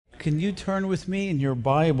can you turn with me in your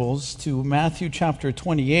Bibles to Matthew chapter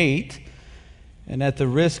 28? And at the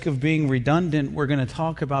risk of being redundant, we're going to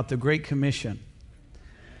talk about the Great Commission.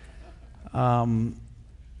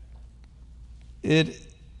 It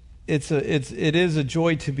is a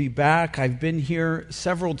joy to be back. I've been here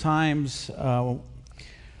several times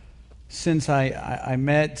since I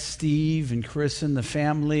met Steve and Chris and the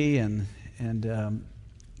family and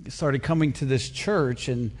started coming to this church.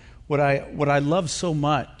 And what I love so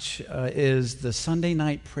much is the Sunday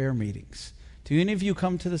night prayer meetings. Do any of you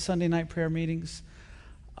come to the Sunday night prayer meetings?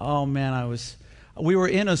 Oh man, we were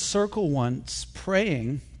in a circle once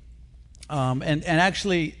praying, and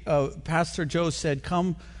actually Pastor Joe said,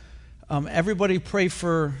 "Come, everybody pray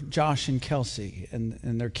for Josh and Kelsey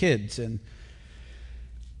and their kids." And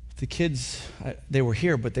the kids, they were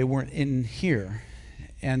here, but they weren't in here,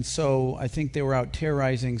 and so I think they were out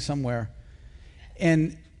terrorizing somewhere.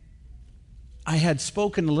 And I had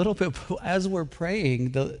spoken a little bit as we're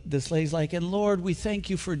praying. This lady's like, "And Lord, we thank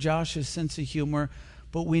you for Josh's sense of humor,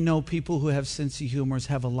 but we know people who have sense of humor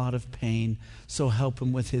have a lot of pain, so help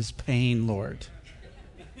him with his pain, Lord."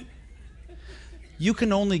 You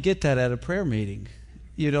can only get that at a prayer meeting,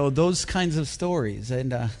 those kinds of stories.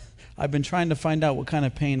 And I've been trying to find out what kind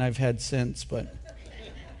of pain I've had since, but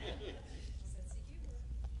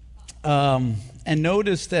and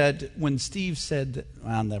notice that when Steve said that,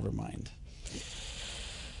 well, never mind.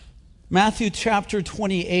 Matthew chapter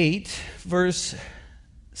 28, verse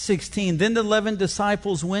 16. Then the 11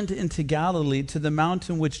 disciples went into Galilee to the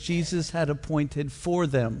mountain which Jesus had appointed for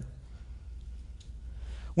them.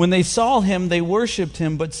 When they saw him, they worshipped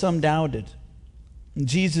him, but some doubted. And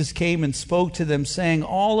Jesus came and spoke to them, saying,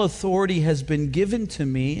 "All authority has been given to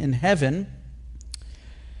me in heaven."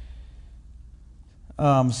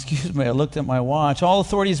 I looked at my watch. "All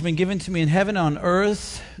authority has been given to me in heaven and on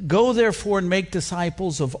earth. Go therefore and make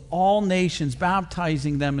disciples of all nations,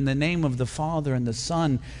 baptizing them in the name of the Father and the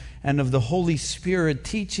Son and of the Holy Spirit,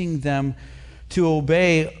 teaching them to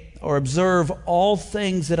obey or observe all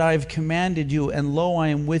things that I have commanded you. And lo, I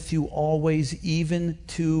am with you always, even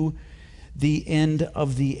to the end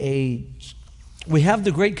of the age." We have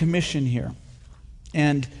the Great Commission here.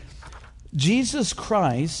 And Jesus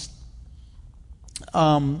Christ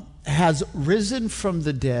has risen from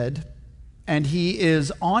the dead, and he is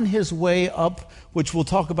on his way up, which we'll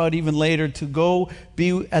talk about even later, to go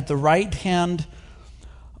be at the right hand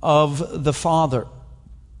of the Father.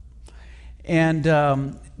 And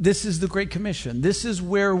this is the Great Commission. This is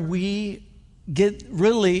where we get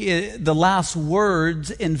really the last words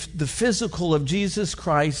in the physical of Jesus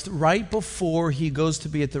Christ right before he goes to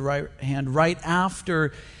be at the right hand, right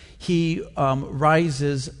after he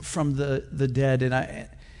rises from the dead.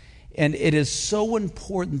 And it is so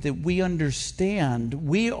important that we understand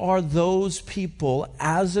we are those people,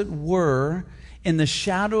 as it were, in the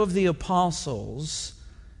shadow of the apostles,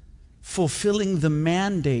 fulfilling the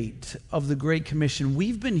mandate of the Great Commission.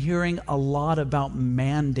 We've been hearing a lot about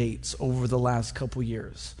mandates over the last couple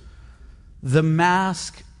years. The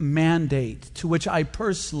mask mandate, to which I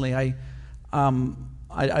personally, I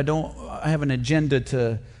have an agenda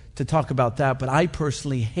to talk about that, but I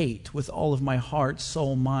personally hate with all of my heart,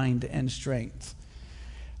 soul, mind, and strength.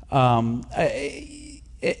 I've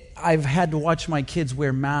had to watch my kids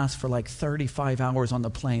wear masks for like 35 hours on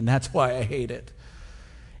the plane. That's why I hate it.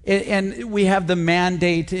 And we have the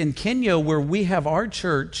mandate in Kenya where we have our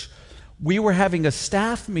church. We were having a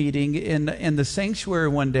staff meeting in the sanctuary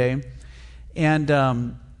one day,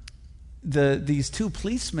 and these two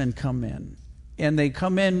policemen come in, and they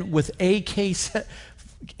come in with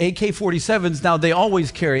AK-47s. Now, they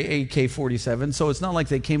always carry AK-47s, so it's not like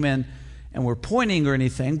they came in and were pointing or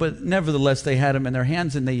anything, but nevertheless, they had them in their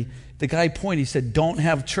hands, and the guy pointed, he said, "Don't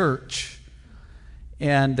have church."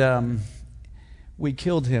 And we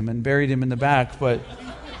killed him and buried him in the back, but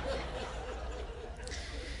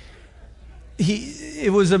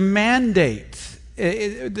it was a mandate,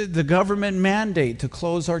 the government mandate to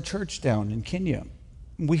close our church down in Kenya.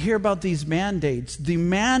 We hear about these mandates. The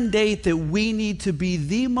mandate that we need to be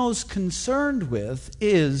the most concerned with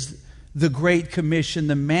is the Great Commission,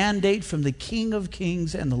 the mandate from the King of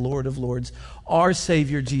Kings and the Lord of Lords, our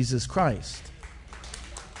Savior Jesus Christ.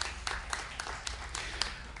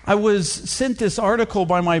 I was sent this article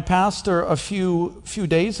by my pastor a few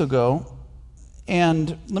days ago,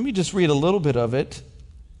 and let me just read a little bit of it.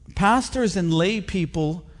 Pastors and lay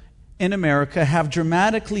people in America have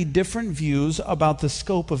dramatically different views about the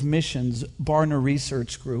scope of missions, Barna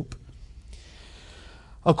Research Group.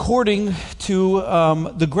 According to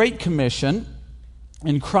the Great Commission,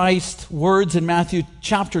 in Christ's words in Matthew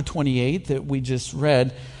chapter 28 that we just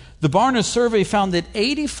read, The Barna survey found that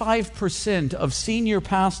 85% of senior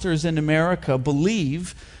pastors in America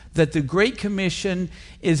believe that the Great Commission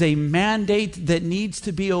is a mandate that needs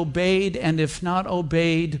to be obeyed, and if not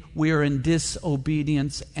obeyed, we are in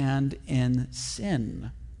disobedience and in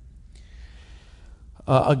sin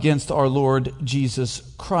against our Lord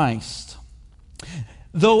Jesus Christ.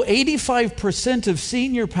 Though 85% of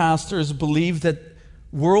senior pastors believe that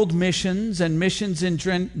world missions and missions in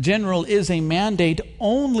general is a mandate,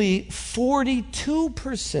 only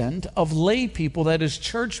 42% of lay people, that is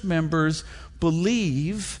church members,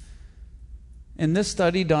 believe, in this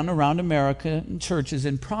study done around America in churches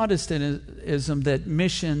in Protestantism, that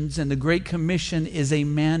missions and the Great Commission is a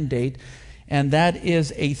mandate, and that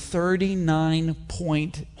is a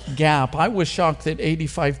 39-point gap. I was shocked that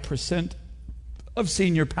 85% of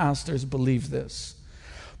senior pastors believe this.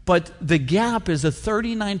 But the gap is a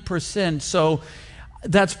 39%, so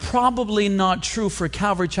that's probably not true for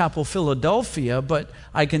Calvary Chapel, Philadelphia, but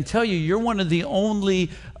I can tell you, you're one of the only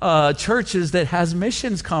churches that has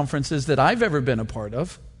missions conferences that I've ever been a part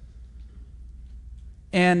of.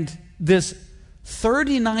 And this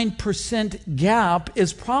 39% gap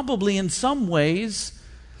is probably in some ways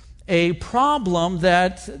a problem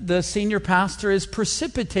that the senior pastor is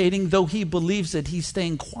precipitating, though he believes that he's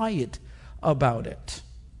staying quiet about it.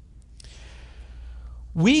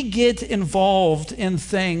 We get involved in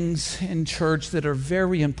things in church that are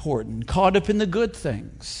very important, caught up in the good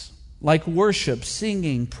things, like worship,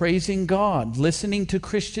 singing, praising God, listening to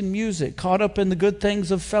Christian music, caught up in the good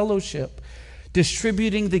things of fellowship,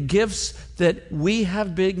 distributing the gifts that we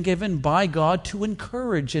have been given by God to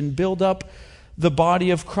encourage and build up the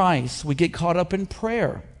body of Christ. We get caught up in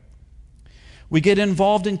prayer. We get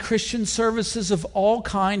involved in Christian services of all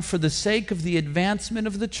kind for the sake of the advancement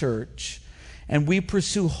of the church. And we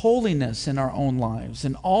pursue holiness in our own lives.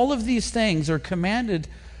 And all of these things are commanded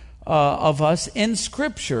of us in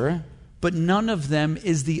Scripture, but none of them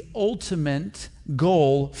is the ultimate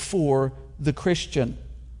goal for the Christian.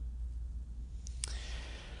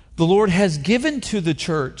 The Lord has given to the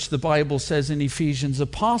church, the Bible says in Ephesians,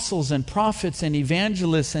 apostles and prophets and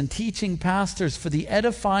evangelists and teaching pastors for the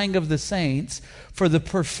edifying of the saints, for the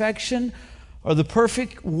perfection or the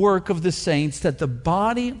perfect work of the saints, that the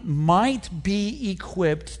body might be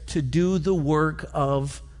equipped to do the work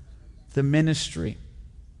of the ministry.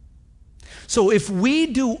 So if we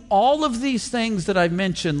do all of these things that I've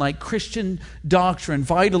mentioned, like Christian doctrine,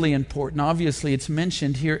 vitally important, obviously it's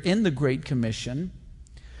mentioned here in the Great Commission,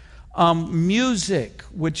 music,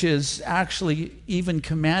 which is actually even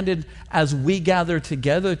commanded as we gather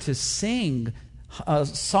together to sing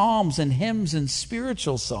psalms and hymns and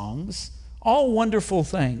spiritual songs, all wonderful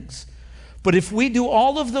things. But if we do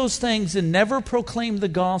all of those things and never proclaim the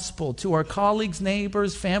gospel to our colleagues,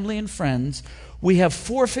 neighbors, family, and friends, we have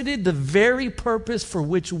forfeited the very purpose for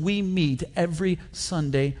which we meet every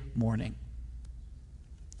Sunday morning.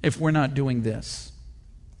 If we're not doing this.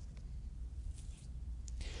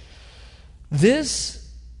 This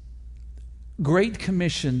Great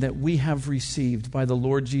Commission that we have received by the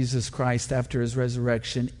Lord Jesus Christ after His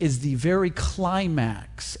resurrection is the very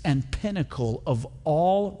climax and pinnacle of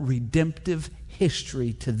all redemptive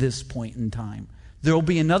history to this point in time. There will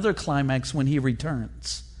be another climax when He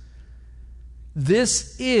returns.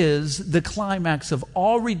 This is the climax of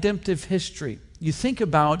all redemptive history. You think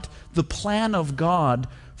about the plan of God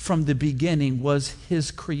from the beginning was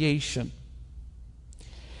His creation.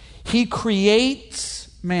 He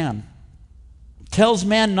creates man. Tells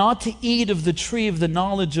man not to eat of the tree of the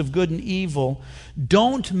knowledge of good and evil.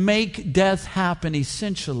 Don't make death happen,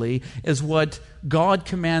 essentially, is what God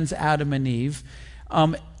commands Adam and Eve.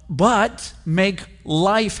 But make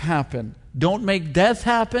life happen. Don't make death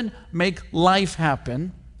happen, make life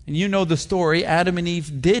happen. And you know the story. Adam and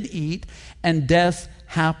Eve did eat, and death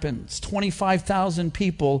happens. 25,000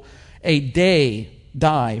 people a day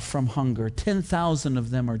die from hunger. 10,000 of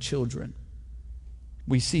them are children.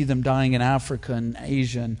 We see them dying in Africa and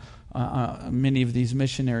Asia, and many of these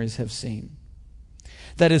missionaries have seen.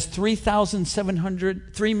 That is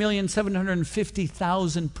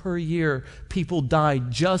 3,750,000 per year people die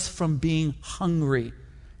just from being hungry.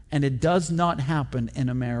 And it does not happen in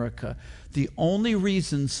America. The only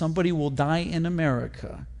reason somebody will die in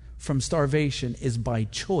America from starvation is by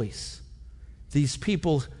choice. These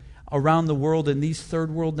people around the world in these third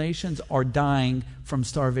world nations are dying from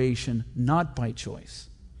starvation, not by choice.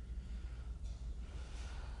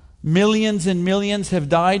 Millions and millions have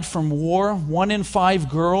died from war. 1 in 5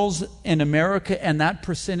 girls in America, and that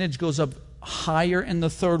percentage goes up higher in the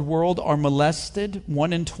third world, are molested.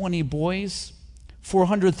 1 in 20 boys.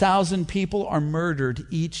 400,000 people are murdered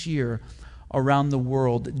each year around the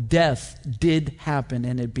world. Death did happen,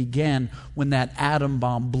 and it began when that atom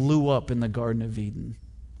bomb blew up in the Garden of Eden.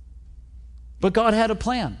 But God had a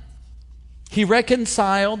plan. He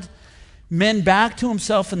reconciled men back to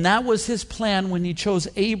himself, and that was his plan when he chose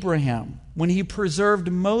Abraham, when he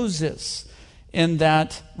preserved Moses in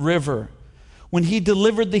that river, when he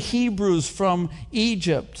delivered the Hebrews from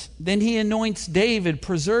Egypt. Then he anoints David,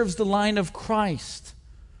 preserves the line of Christ.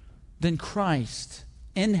 Then Christ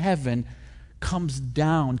in heaven comes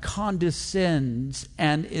down, condescends,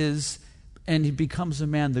 and he becomes a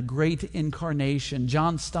man, the great incarnation.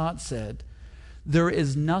 John Stott said, "There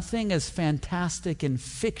is nothing as fantastic in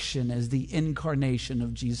fiction as the incarnation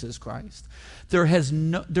of Jesus Christ."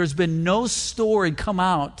 There's been no story come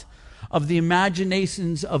out of the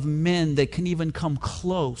imaginations of men that can even come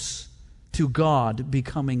close to God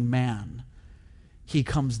becoming man. He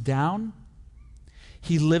comes down.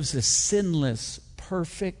 He lives a sinless,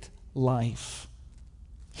 perfect life.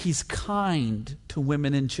 He's kind to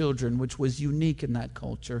women and children, which was unique in that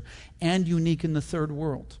culture and unique in the third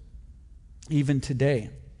world. Even today,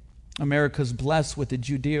 America's blessed with the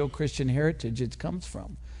Judeo-Christian heritage it comes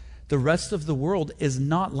from. The rest of the world is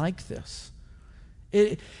not like this.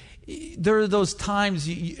 There are those times,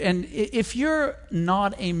 and if you're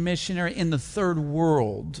not a missionary in the third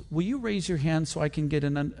world, will you raise your hand so I can get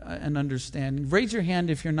an understanding? Raise your hand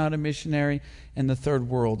if you're not a missionary in the third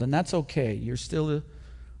world, and that's okay. You're still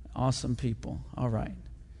awesome people. All right.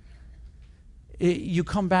 You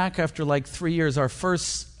come back after like 3 years. Our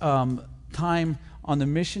first time on the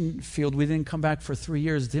mission field, we didn't come back for 3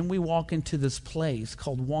 years. Then we walk into this place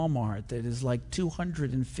called Walmart that is like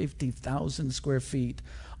 250,000 square feet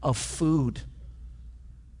of food.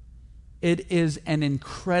 It is an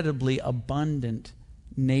incredibly abundant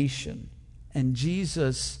nation. And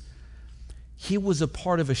Jesus, he was a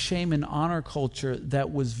part of a shame and honor culture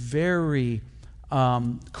that was very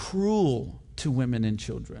cruel to women and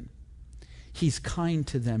children. He's kind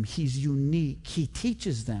to them. He's unique. He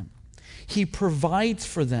teaches them. He provides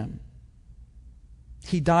for them.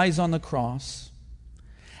 He dies on the cross.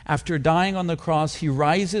 After dying on the cross, he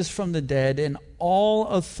rises from the dead, and all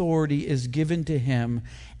authority is given to him.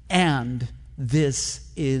 And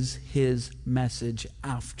this is his message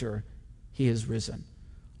after he is risen.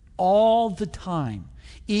 All the time,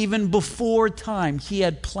 even before time, he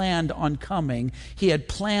had planned on coming. He had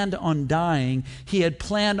planned on dying. He had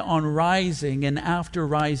planned on rising. And after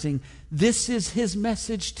rising, this is his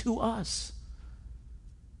message to us.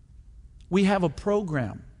 We have a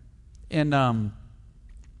program in, I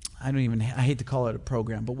hate to call it a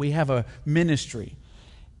program, but we have a ministry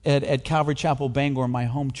at Calvary Chapel Bangor, my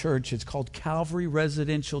home church. It's called Calvary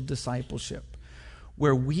Residential Discipleship,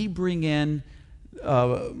 where we bring in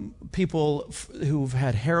people who've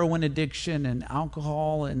had heroin addiction and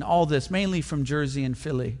alcohol and all this, mainly from Jersey and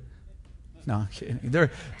Philly. No, I'm kidding.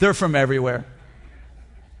 They're from everywhere.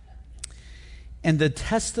 And the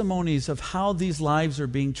testimonies of how these lives are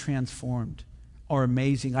being transformed are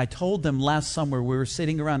amazing. I told them last summer, we were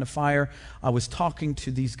sitting around a fire, I was talking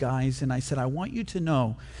to these guys, and I said, I want you to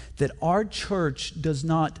know that our church does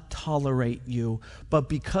not tolerate you, but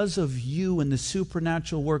because of you and the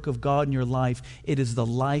supernatural work of God in your life, it is the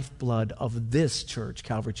lifeblood of this church,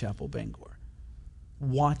 Calvary Chapel Bangor.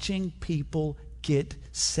 Watching people get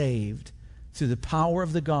saved through the power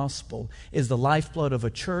of the gospel is the lifeblood of a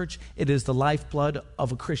church, it is the lifeblood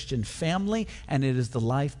of a Christian family, and it is the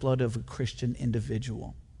lifeblood of a Christian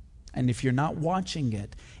individual. And if you're not watching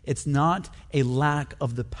it, it's not a lack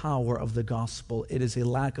of the power of the gospel, it is a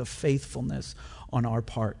lack of faithfulness on our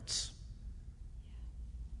parts.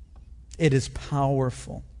 It is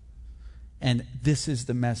powerful. And this is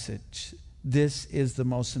the message. This is the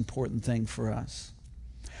most important thing for us.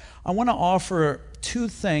 I want to offer two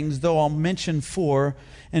things, though I'll mention four,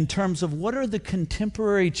 in terms of what are the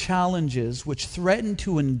contemporary challenges which threaten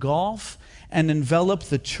to engulf and envelop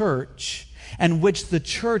the church, and which the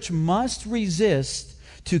church must resist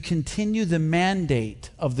to continue the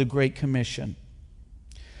mandate of the Great Commission.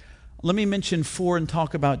 Let me mention four and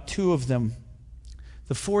talk about two of them.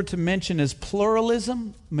 The four to mention is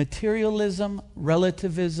pluralism, materialism,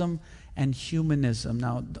 relativism, and humanism.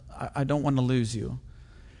 Now, I don't want to lose you.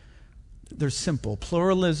 They're simple.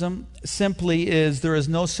 Pluralism simply is there is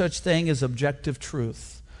no such thing as objective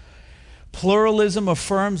truth. Pluralism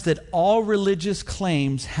affirms that all religious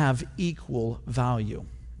claims have equal value.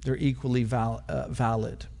 They're equally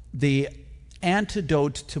valid. The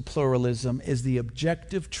antidote to pluralism is the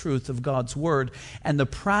objective truth of God's Word, and the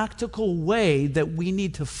practical way that we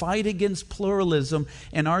need to fight against pluralism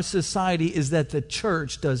in our society is that the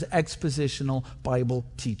church does expositional Bible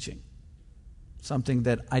teaching. something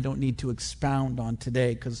that I don't need to expound on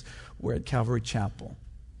today because we're at Calvary Chapel.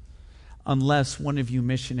 Unless one of you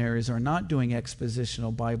missionaries are not doing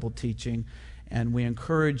expositional Bible teaching, and we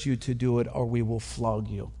encourage you to do it, or we will flog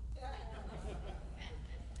you.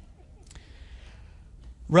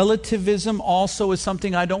 Relativism also is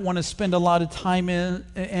something I don't want to spend a lot of time in,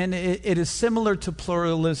 and it is similar to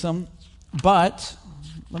pluralism, but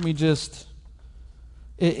let me just...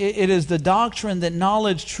 It is the doctrine that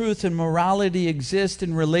knowledge, truth, and morality exist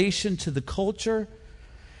in relation to the culture,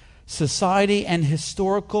 society, and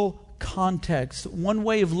historical context. One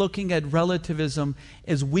way of looking at relativism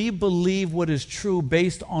is we believe what is true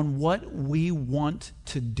based on what we want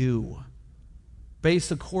to do.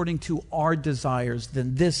 Based according to our desires,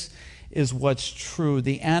 then this is what's true.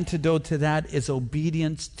 The antidote to that is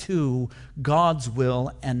obedience to God's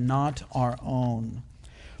will and not our own.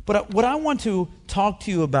 But what I want to talk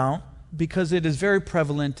to you about, because it is very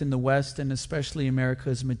prevalent in the West and especially America,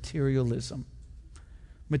 is materialism.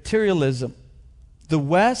 Materialism. The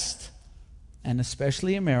West, and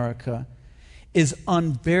especially America, is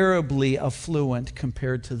unbearably affluent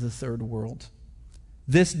compared to the third world.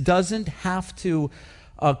 This doesn't have to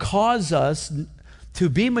cause us to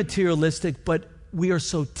be materialistic, but we are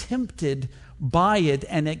so tempted by it,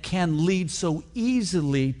 and it can lead so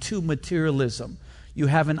easily to materialism. You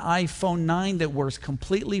have an iPhone 9 that works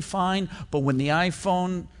completely fine, but when the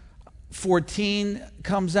iPhone 14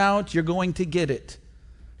 comes out, you're going to get it.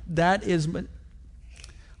 That is,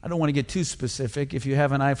 I don't want to get too specific. If you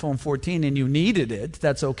have an iPhone 14 and you needed it,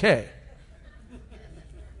 that's okay.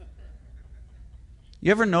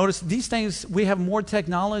 You ever notice these things, we have more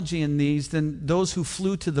technology in these than those who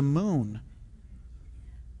flew to the moon.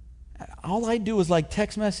 All I do is like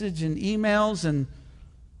text message and emails, and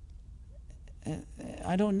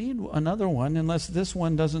I don't need another one unless this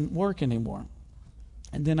one doesn't work anymore.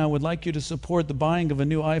 And then I would like you to support the buying of a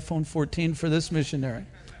new iPhone 14 for this missionary.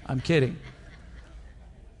 I'm kidding.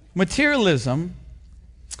 Materialism,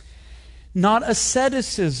 not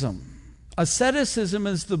asceticism. Asceticism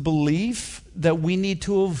is the belief that we need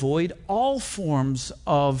to avoid all forms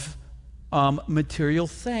of material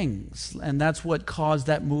things. And that's what caused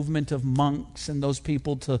that movement of monks and those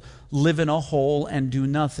people to live in a hole and do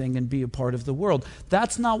nothing and be a part of the world.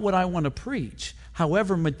 That's not what I want to preach.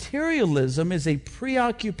 However, materialism is a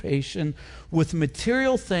preoccupation with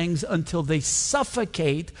material things until they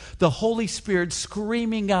suffocate the Holy Spirit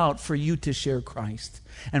screaming out for you to share Christ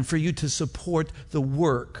and for you to support the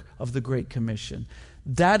work of the Great Commission.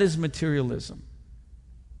 That is materialism.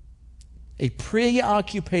 A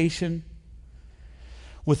preoccupation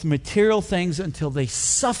with material things until they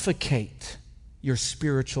suffocate your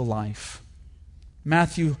spiritual life.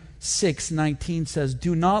 Matthew 6:19 says,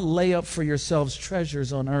 "Do not lay up for yourselves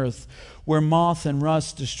treasures on earth, where moth and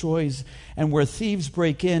rust destroys, and where thieves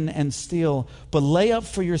break in and steal. But lay up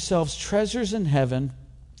for yourselves treasures in heaven,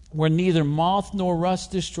 where neither moth nor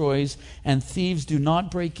rust destroys, and thieves do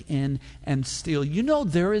not break in and steal." You know,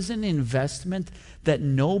 there is an investment that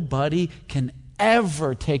nobody can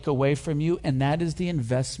ever take away from you, and that is the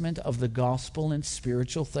investment of the gospel in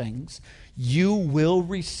spiritual things. You will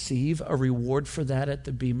receive a reward for that at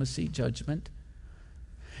the Bema Seat judgment.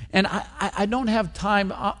 And I don't have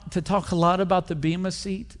time to talk a lot about the Bema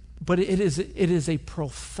Seat, but it is a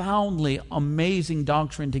profoundly amazing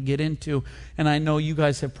doctrine to get into, and I know you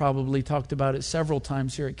guys have probably talked about it several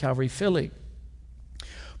times here at Calvary Philly.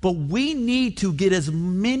 But we need to get as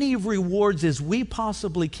many rewards as we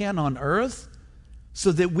possibly can on earth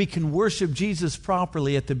so that we can worship Jesus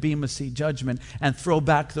properly at the Bema Seat judgment and throw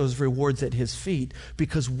back those rewards at his feet,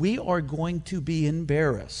 because we are going to be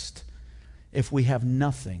embarrassed if we have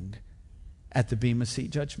nothing at the Bema Seat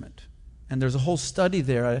judgment. And there's a whole study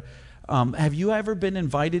there. Have you ever been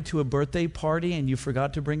invited to a birthday party and you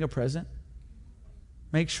forgot to bring a present?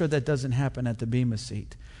 Make sure that doesn't happen at the Bema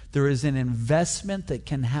Seat. There is an investment that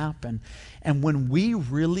can happen. And when we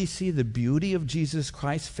really see the beauty of Jesus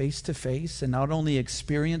Christ face to face and not only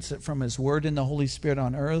experience it from his word and the Holy Spirit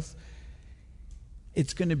on earth,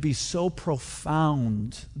 it's going to be so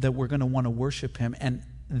profound that we're going to want to worship him. And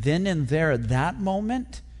then and there, at that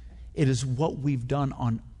moment, it is what we've done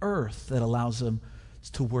on earth that allows them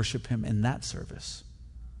to worship him in that service.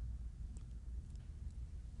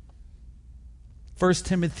 1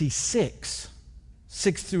 Timothy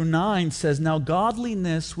 6:6-9 says, "Now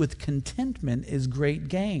godliness with contentment is great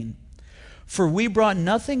gain. For we brought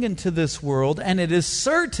nothing into this world, and it is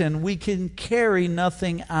certain we can carry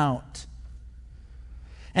nothing out.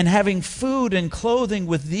 And having food and clothing,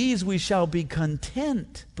 with these we shall be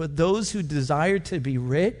content. But those who desire to be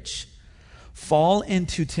rich fall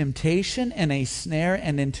into temptation and a snare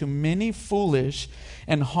and into many foolish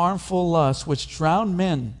and harmful lusts which drown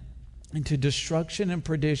men into destruction and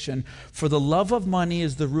perdition. For the love of money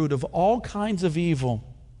is the root of all kinds of evil,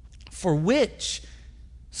 for which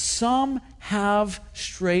some have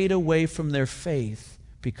strayed away from their faith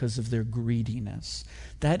because of their greediness.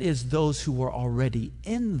 That is, those who were already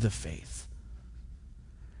in the faith.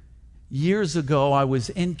 Years ago, I was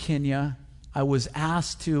in Kenya. I was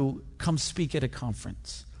asked to come speak at a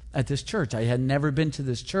conference at this church. I had never been to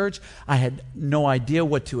this church. I had no idea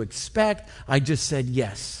what to expect. I just said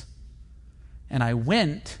yes. And I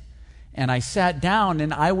went, and I sat down,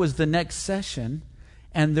 and I was the next session,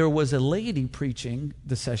 and there was a lady preaching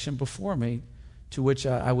the session before me, to which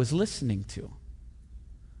I was listening to.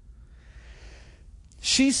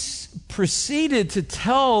 She proceeded to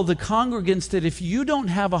tell the congregants that if you don't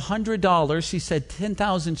have $100, she said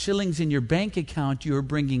 10,000 shillings in your bank account, you are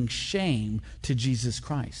bringing shame to Jesus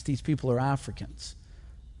Christ. These people are Africans,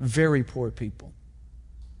 very poor people.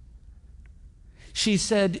 She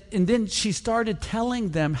said, and then she started telling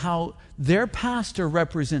them how their pastor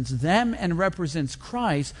represents them and represents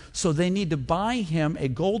Christ, so they need to buy him a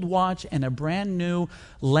gold watch and a brand new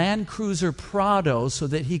Land Cruiser Prado so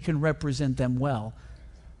that he can represent them well.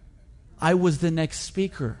 I was the next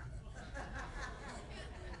speaker.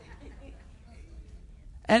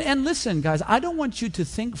 And listen, guys, I don't want you to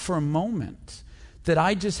think for a moment that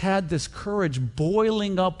I just had this courage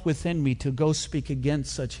boiling up within me to go speak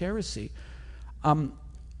against such heresy.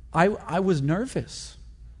 I was nervous.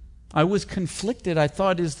 I was conflicted. I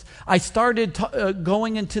started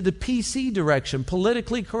going into the PC direction,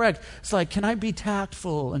 politically correct. It's like, can I be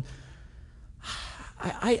tactful? And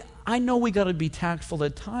I know we got to be tactful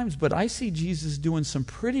at times, but I see Jesus doing some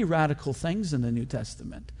pretty radical things in the New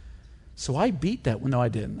Testament. So I beat that. No, I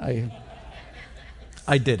didn't.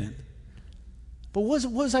 I didn't. But what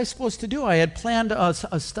was I supposed to do? I had planned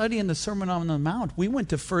a study in the Sermon on the Mount. We went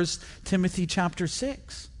to 1 Timothy chapter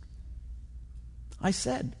 6. I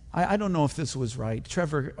said, I don't know if this was right.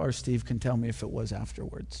 Trevor or Steve can tell me if it was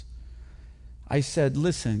afterwards. I said,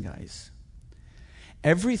 listen, guys,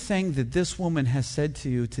 everything that this woman has said to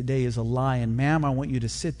you today is a lie. And ma'am, I want you to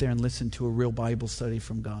sit there and listen to a real Bible study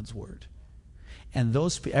from God's Word. And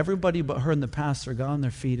everybody but her and the pastor got on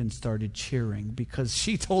their feet and started cheering because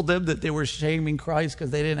she told them that they were shaming Christ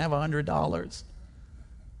because they didn't have $100.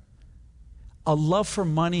 A love for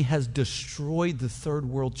money has destroyed the third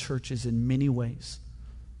world churches in many ways,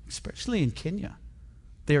 especially in Kenya.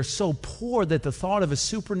 They are so poor that the thought of a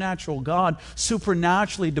supernatural God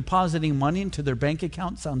supernaturally depositing money into their bank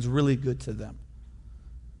account sounds really good to them.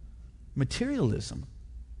 Materialism.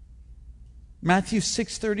 Matthew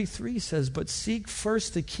 6:33 says, but seek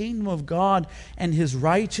first the kingdom of God and his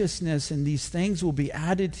righteousness, and these things will be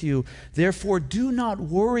added to you. Therefore, do not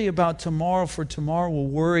worry about tomorrow, for tomorrow will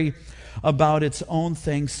worry about its own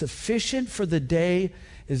things. Sufficient for the day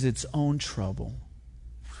is its own trouble.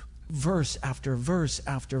 Verse after verse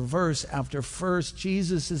after verse after verse,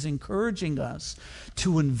 Jesus is encouraging us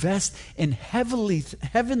to invest in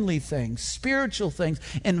heavenly things, spiritual things.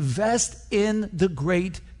 Invest in the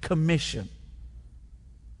Great Commission.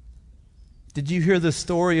 Did you hear the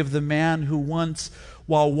story of the man who once,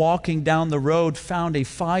 while walking down the road, found a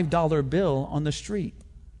 $5 bill on the street?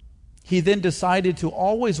 He then decided to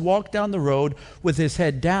always walk down the road with his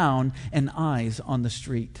head down and eyes on the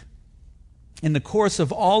street. In the course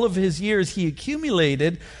of all of his years, he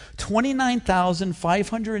accumulated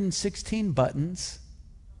 29,516 buttons,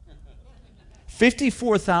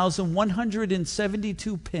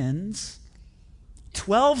 54,172 pins,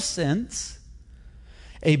 12 cents,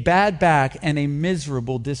 a bad back, and a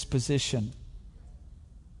miserable disposition.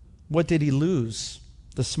 What did he lose?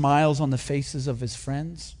 The smiles on the faces of his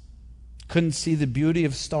friends? Couldn't see the beauty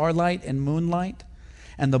of starlight and moonlight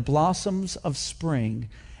and the blossoms of spring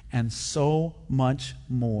and so much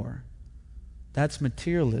more. That's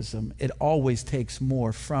materialism. It always takes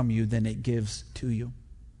more from you than it gives to you.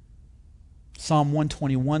 Psalm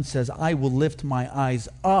 121 says, I will lift my eyes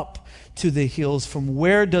up to the hills. From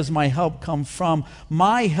where does my help come from?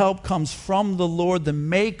 My help comes from the Lord, the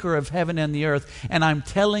maker of heaven and the earth. And I'm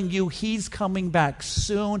telling you, he's coming back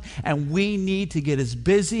soon, and we need to get as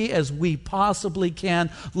busy as we possibly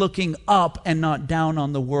can, looking up and not down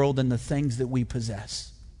on the world and the things that we possess.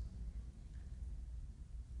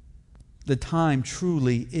 The time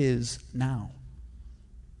truly is now.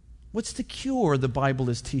 What's the cure the Bible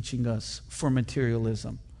is teaching us for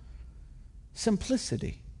materialism?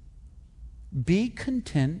 Simplicity. Be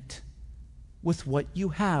content with what you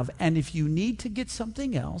have. And if you need to get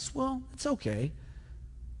something else, well, it's okay.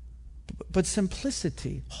 but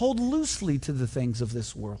simplicity. Hold loosely to the things of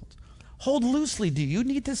this world. Hold loosely. Do you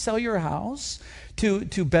need to sell your house to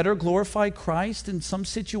better glorify Christ in some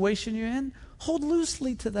situation you're in? Hold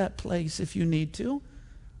loosely to that place if you need to,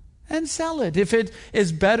 and sell it. If it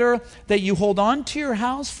is better that you hold on to your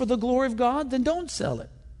house for the glory of God, then don't sell it.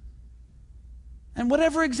 And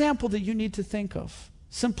whatever example that you need to think of.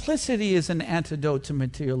 Simplicity is an antidote to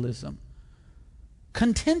materialism.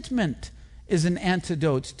 Contentment is an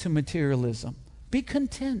antidote to materialism. Be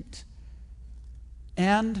content.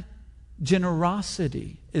 And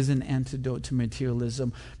generosity is an antidote to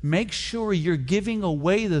materialism. Make sure you're giving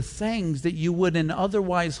away the things that you wouldn't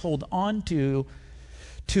otherwise hold on to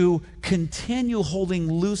continue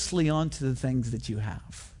holding loosely onto the things that you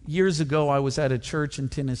have. Years ago, I was at a church in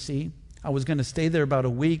Tennessee. I was going to stay there about a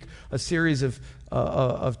week, a series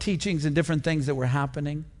of teachings and different things that were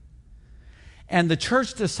happening. And the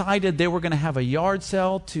church decided they were going to have a yard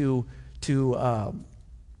sale to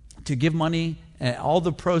give money, and all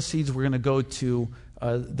the proceeds were going to go to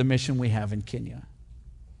the mission we have in Kenya.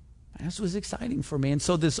 And this was exciting for me. And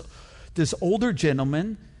so this older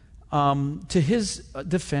gentleman, to his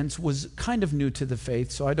defense, was kind of new to the faith,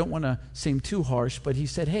 so I don't want to seem too harsh, but he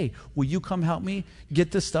said, "Hey, will you come help me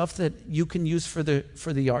get the stuff that you can use for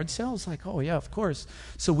the yard sale?" I was like, "Oh yeah, of course."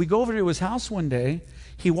 So we go over to his house one day.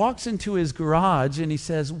 He walks into his garage and he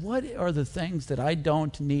says, "What are the things that I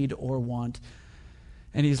don't need or want?"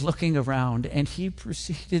 And he's looking around, and he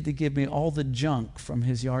proceeded to give me all the junk from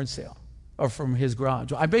his yard sale, or from his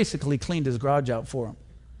garage. I basically cleaned his garage out for him.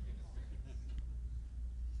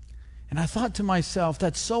 And I thought to myself,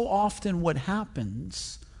 that's so often what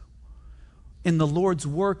happens in the Lord's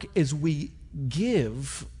work is we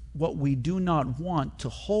give what we do not want to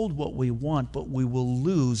hold what we want, but we will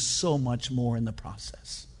lose so much more in the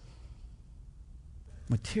process.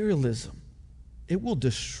 Materialism, it will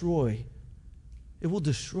destroy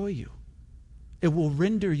you. It will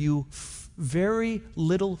render you very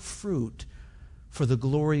little fruit for the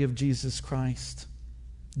glory of Jesus Christ.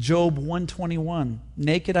 Job 121,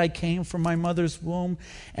 naked I came from my mother's womb,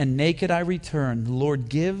 and naked I return. The Lord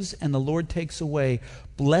gives and the Lord takes away.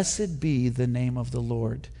 Blessed be the name of the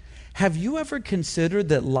Lord. Have you ever considered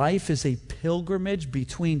that life is a pilgrimage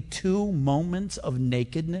between two moments of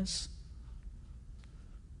nakedness?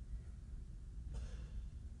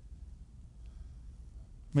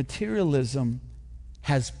 Materialism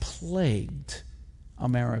has plagued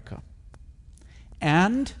America.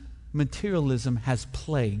 And materialism has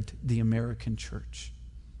plagued the American church.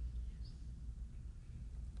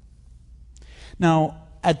 Now,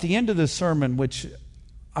 at the end of the sermon, which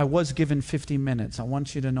I was given 50 minutes, I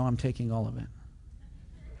want you to know I'm taking all of it.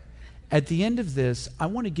 At the end of this, I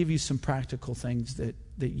want to give you some practical things that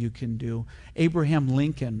you can do. Abraham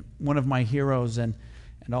Lincoln, one of my heroes, and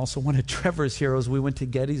also one of Trevor's heroes, we went to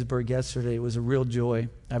Gettysburg yesterday. It was a real joy.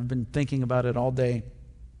 I've been thinking about it all day.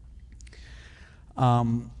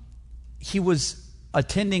 He was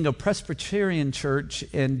attending a Presbyterian church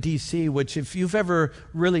in D.C., which if you've ever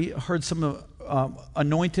really heard some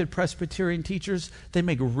anointed Presbyterian teachers, they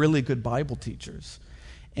make really good Bible teachers.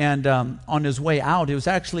 And on his way out, it was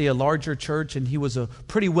actually a larger church, and he was a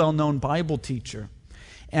pretty well-known Bible teacher.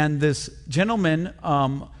 And this gentleman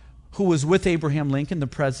who was with Abraham Lincoln, the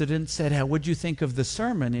president, said, "Hey, what'd you think of the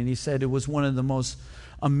sermon?" And he said, "It was one of the most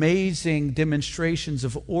amazing demonstrations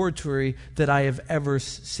of oratory that I have ever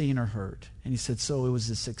seen or heard." And he said, "So it was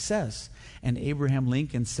a success?" And Abraham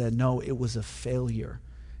Lincoln said, "No, it was a failure."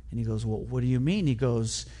 And he goes, "Well, what do you mean?" He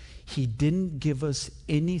goes, "He didn't give us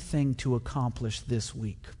anything to accomplish this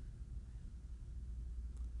week."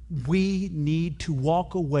 We need to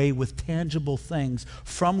walk away with tangible things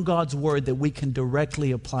from God's word that we can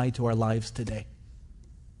directly apply to our lives today.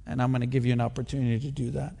 And I'm going to give you an opportunity to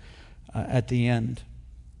do that at the end.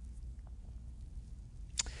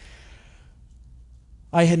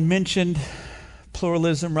 I had mentioned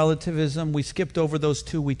pluralism, relativism. We skipped over those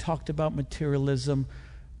two. We talked about materialism.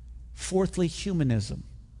 Fourthly, humanism.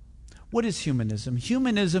 What is humanism?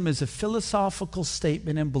 Humanism is a philosophical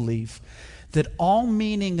statement and belief that all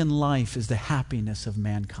meaning in life is the happiness of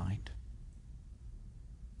mankind.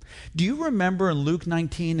 Do you remember in Luke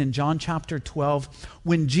 19 and John chapter 12,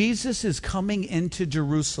 when Jesus is coming into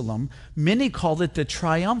Jerusalem, many call it the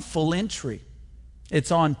triumphal entry.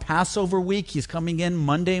 It's on Passover week. He's coming in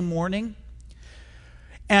Monday morning.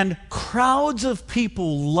 And crowds of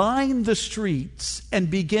people line the streets and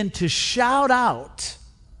begin to shout out,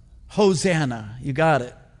 "Hosanna." You got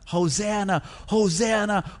it. Hosanna,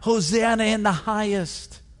 Hosanna, Hosanna in the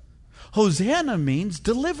highest. Hosanna means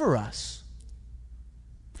deliver us.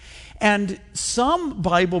 And some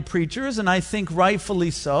Bible preachers, and I think rightfully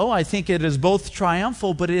so, I think it is both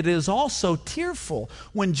triumphal, but it is also tearful.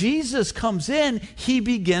 When Jesus comes in, he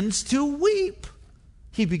begins to weep.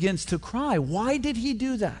 He begins to cry. Why did he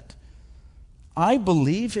do that? I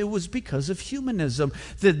believe it was because of humanism.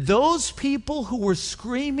 That those people who were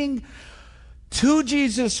screaming to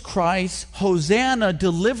Jesus Christ, Hosanna,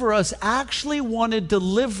 deliver us, actually wanted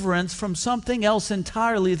deliverance from something else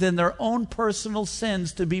entirely than their own personal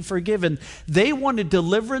sins to be forgiven. They wanted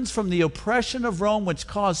deliverance from the oppression of Rome, which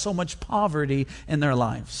caused so much poverty in their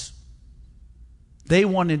lives. They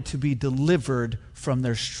wanted to be delivered from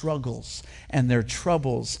their struggles and their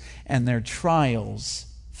troubles and their trials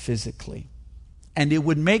physically. And it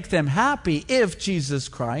would make them happy if Jesus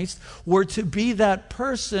Christ were to be that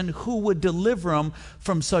person who would deliver them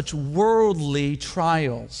from such worldly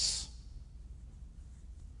trials.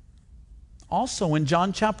 Also in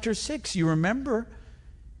John chapter 6, you remember,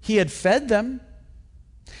 he had fed them.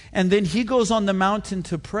 And then he goes on the mountain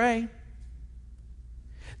to pray.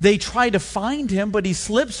 They try to find him, but he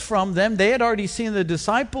slips from them. They had already seen the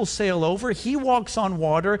disciples sail over. He walks on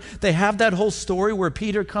water. They have that whole story where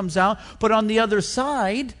Peter comes out. But on the other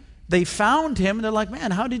side, they found him. And they're like, man,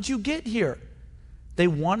 how did you get here? They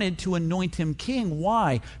wanted to anoint him king.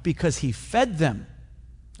 Why? Because he fed them.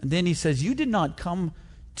 And then he says, you did not come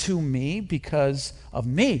to me because of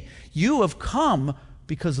me. You have come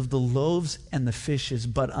because of the loaves and the fishes,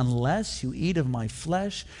 but unless you eat of my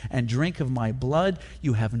flesh and drink of my blood,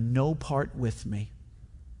 you have no part with me.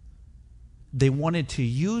 They wanted to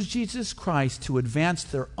use Jesus Christ to advance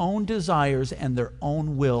their own desires and their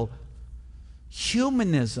own will.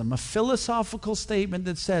 Humanism, a philosophical statement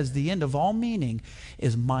that says the end of all meaning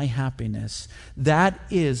is my happiness. That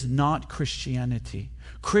is not Christianity.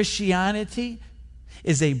 Christianity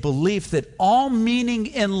is a belief that all meaning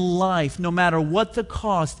in life, no matter what the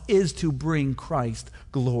cost, is to bring Christ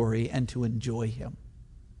glory and to enjoy him.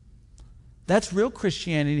 That's real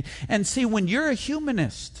Christianity. And see, when you're a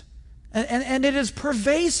humanist, and it is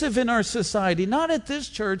pervasive in our society, not at this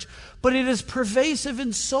church, but it is pervasive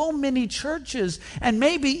in so many churches, and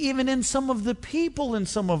maybe even in some of the people in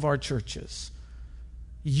some of our churches,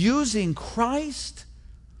 using Christ,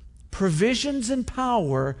 provisions, and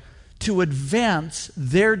power to advance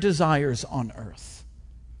their desires on earth.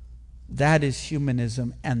 That is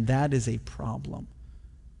humanism, and that is a problem.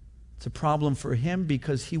 It's a problem for him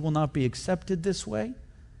because he will not be accepted this way,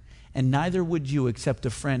 and neither would you accept a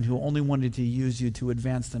friend who only wanted to use you to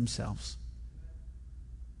advance themselves.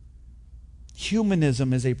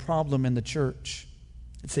 Humanism is a problem in the church.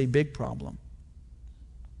 It's a big problem.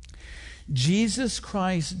 Jesus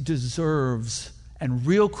Christ deserves, and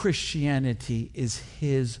real Christianity is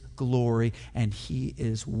his glory, and he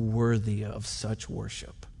is worthy of such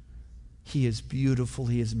worship. He is beautiful.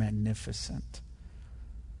 He is magnificent.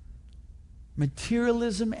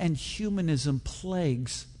 Materialism and humanism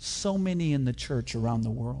plagues so many in the church around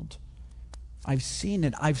the world. I've seen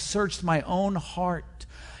it. I've searched my own heart.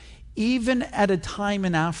 Even at a time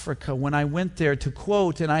in Africa when I went there, to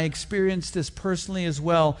quote, and I experienced this personally as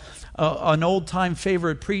well, an old-time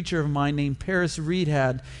favorite preacher of mine named Paris Reed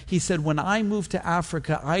had. He said, when I moved to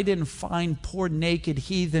Africa, I didn't find poor naked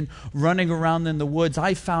heathen running around in the woods.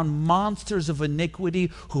 I found monsters of iniquity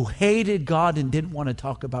who hated God and didn't want to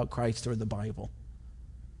talk about Christ or the Bible.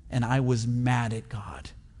 And I was mad at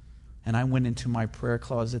God. And I went into my prayer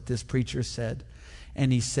closet, this preacher said,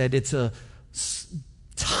 and he said, it's a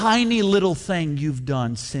tiny little thing you've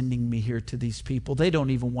done sending me here to these people. They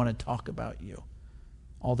don't even want to talk about you.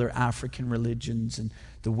 All their African religions and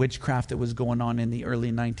the witchcraft that was going on in the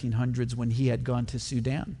early 1900s when he had gone to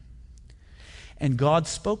Sudan. And God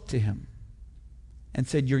spoke to him and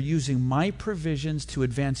said, you're using my provisions to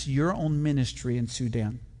advance your own ministry in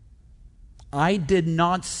Sudan. I did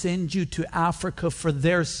not send you to Africa for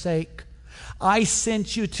their sake. I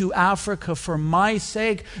sent you to Africa for my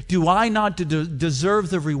sake. Do I not deserve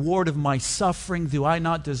the reward of my suffering? Do I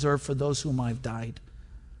not deserve for those whom I've died?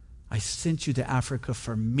 I sent you to Africa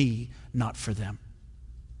for me, not for them.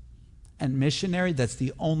 And missionary, that's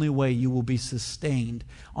the only way you will be sustained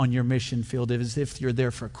on your mission field, is if you're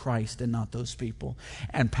there for Christ and not those people.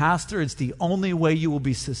 And pastor, it's the only way you will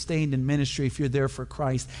be sustained in ministry if you're there for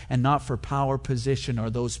Christ and not for power, position,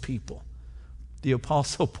 or those people. The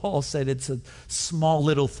Apostle Paul said, it's a small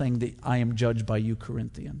little thing that I am judged by you,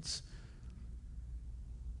 Corinthians.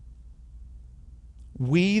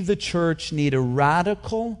 We, the church, need a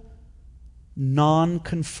radical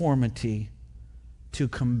non-conformity to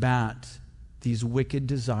combat these wicked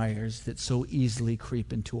desires that so easily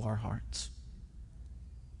creep into our hearts.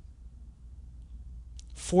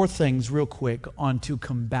 4 things real quick on to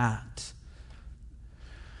combat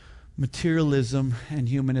materialism and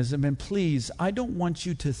humanism. And please, I don't want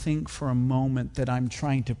you to think for a moment that I'm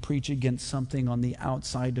trying to preach against something on the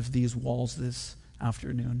outside of these walls this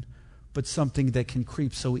afternoon, but something that can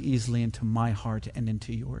creep so easily into my heart and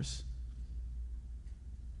into yours.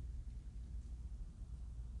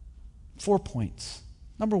 4 points.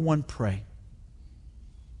 Number 1, pray.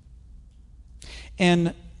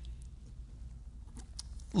 In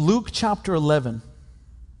Luke chapter 11,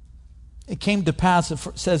 it came to pass, it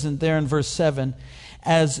says there in verse 7,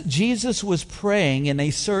 as Jesus was praying in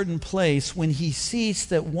a certain place, when he ceased,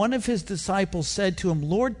 that one of his disciples said to him,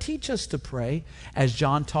 Lord, teach us to pray, as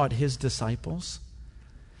John taught his disciples.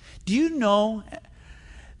 Do you know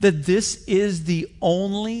that this is the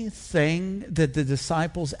only thing that the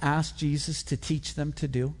disciples asked Jesus to teach them to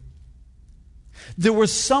do? There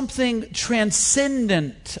was something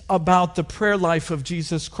transcendent about the prayer life of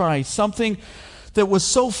Jesus Christ, something that was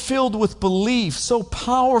so filled with belief, so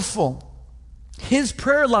powerful. His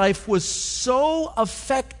prayer life was so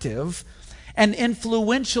effective and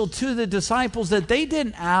influential to the disciples that they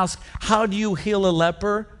didn't ask, how do you heal a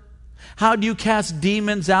leper? How do you cast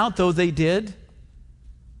demons out, though they did?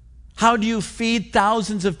 How do you feed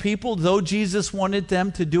thousands of people, though Jesus wanted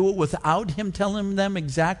them to do it without him telling them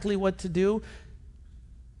exactly what to do?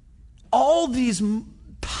 All these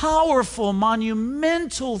powerful,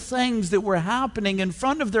 monumental things that were happening in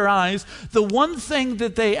front of their eyes, the one thing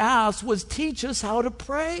that they asked was, teach us how to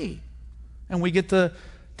pray. And we get the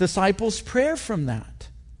disciples' prayer from that.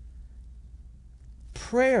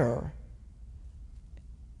 Prayer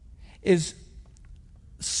is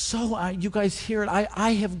so, you guys hear it,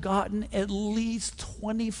 I have gotten at least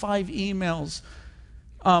 25 emails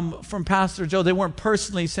from Pastor Joe. They weren't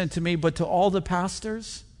personally sent to me, but to all the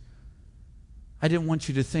pastors. I didn't want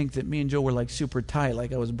you to think that me and Joe were like super tight,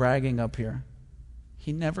 like I was bragging up here.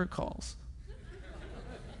 He never calls.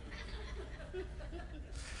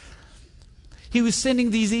 He was sending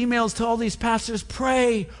these emails to all these pastors,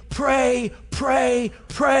 pray, pray, pray,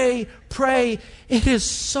 pray, pray. It is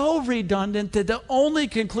so redundant that the only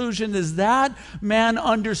conclusion is that man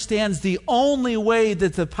understands the only way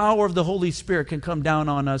that the power of the Holy Spirit can come down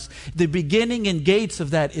on us. The beginning and gates of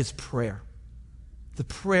that is prayer. The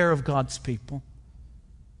prayer of God's people.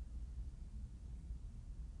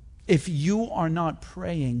 If you are not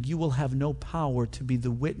praying, you will have no power to be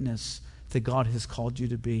the witness that God has called you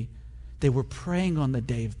to be. They were praying on the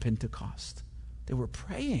day of Pentecost. They were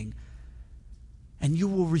praying. And you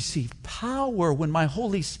will receive power when my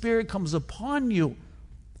Holy Spirit comes upon you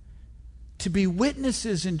to be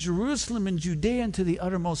witnesses in Jerusalem and Judea and to the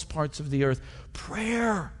uttermost parts of the earth.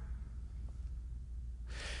 Prayer.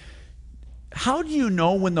 How do you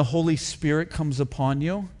know when the Holy Spirit comes upon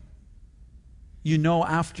you? You know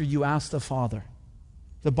after you ask the Father.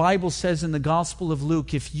 The Bible says in the Gospel of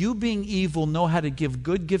Luke, if you being evil know how to give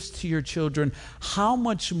good gifts to your children, how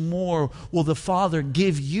much more will the Father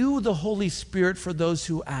give you the Holy Spirit for those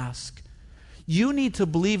who ask? You need to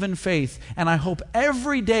believe in faith, and I hope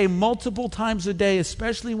every day, multiple times a day,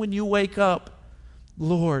 especially when you wake up,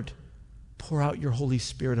 Lord, pour out your Holy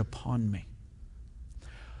Spirit upon me.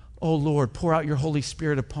 Oh Lord, pour out your Holy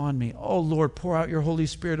Spirit upon me. Oh Lord, pour out your Holy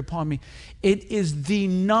Spirit upon me. It is the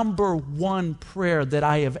number one prayer that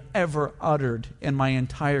I have ever uttered in my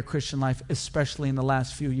entire Christian life, especially in the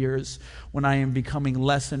last few years when I am becoming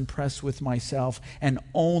less impressed with myself and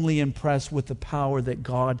only impressed with the power that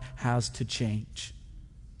God has to change.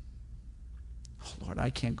 Oh Lord,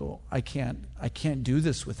 I can't do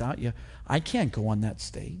this without you. I can't go on that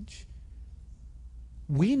stage.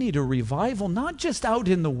 We need a revival, not just out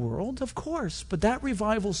in the world, of course, but that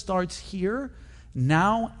revival starts here,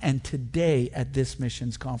 now, and today at this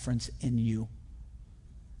missions conference in you.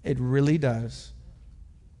 It really does.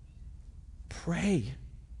 Pray.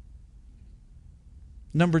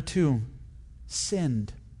 Number 2,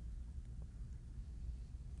 sinned.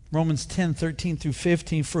 Romans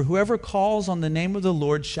 10:13-15, for whoever calls on the name of the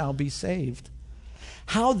Lord shall be saved.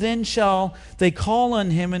 How then shall they call on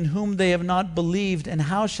him in whom they have not believed? And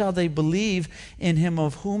how shall they believe in him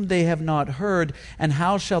of whom they have not heard? And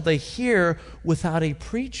how shall they hear without a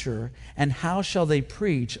preacher? And how shall they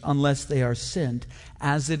preach unless they are sent?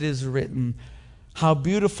 As it is written, how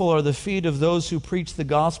beautiful are the feet of those who preach the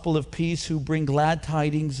gospel of peace, who bring glad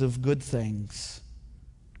tidings of good things.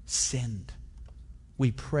 Sinned.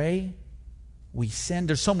 We pray. We sinned.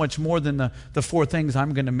 There's so much more than the 4 things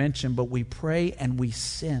I'm going to mention, but we pray and we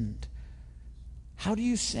sinned. How do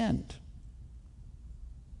you sin?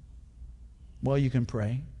 Well, you can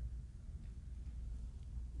pray.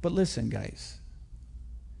 But listen, guys.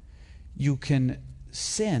 You can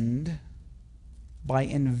sinned by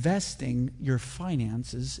investing your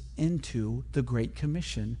finances into the Great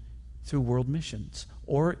Commission through world missions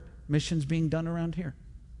or missions being done around here.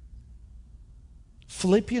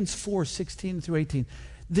 Philippians 4:16 through 18.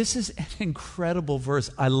 This is an incredible verse.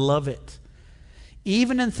 I love it.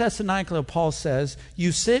 Even in Thessalonica, Paul says,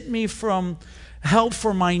 "You sent me from help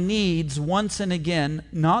for my needs once and again,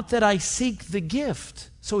 not that I seek the gift."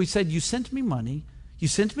 So he said, you sent me money, you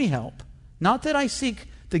sent me help, not that I seek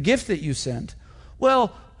the gift that you sent.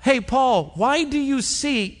 Well, hey, Paul, why do you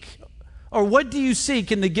seek, or what do you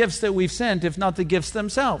seek in the gifts that we've sent, if not the gifts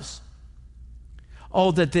themselves?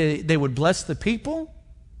 Oh, that they would bless the people?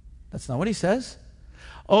 That's not what he says.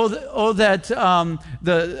 That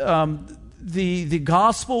the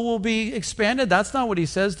gospel will be expanded? That's not what he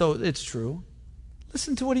says, though it's true.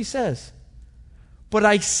 Listen to what he says. But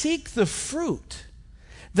I seek the fruit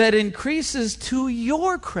that increases to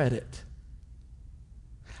your credit.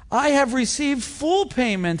 I have received full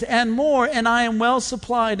payment and more, and I am well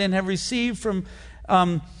supplied, and have received from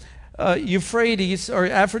Euphrates, or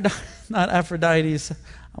not Aphrodites.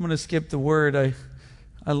 I'm going to skip the word.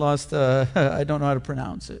 I lost, I don't know how to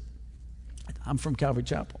pronounce it. I'm from Calvary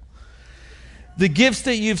Chapel. The gifts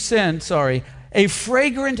that you've sent, a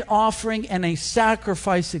fragrant offering and a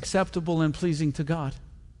sacrifice acceptable and pleasing to God.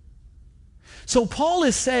 So Paul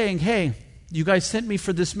is saying, hey, you guys sent me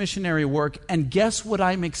for this missionary work, and guess what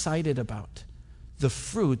I'm excited about? The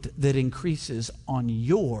fruit that increases on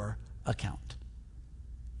your account.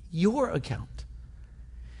 Your account.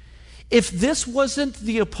 If this wasn't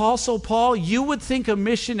the Apostle Paul, you would think a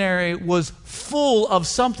missionary was full of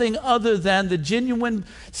something other than the genuine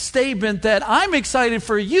statement that I'm excited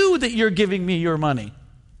for you that you're giving me your money.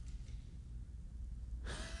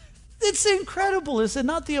 It's incredible, is it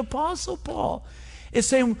not? The Apostle Paul is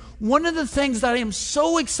saying, one of the things that I am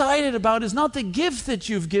so excited about is not the gift that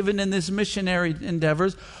you've given in this missionary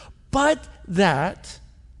endeavors, but that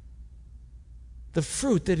the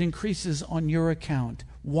fruit that increases on your account.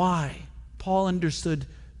 Why? Paul understood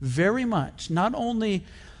very much, not only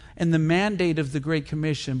in the mandate of the Great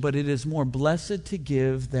Commission, but it is more blessed to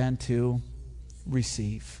give than to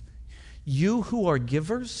receive. You who are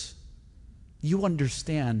givers, you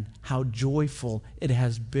understand how joyful it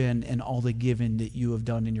has been in all the giving that you have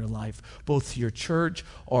done in your life, both to your church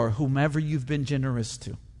or whomever you've been generous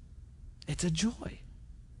to. It's a joy.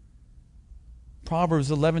 Proverbs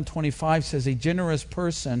 11:25 says, a generous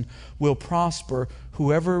person will prosper.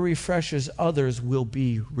 Whoever refreshes others will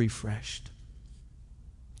be refreshed.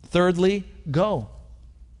 Thirdly, go.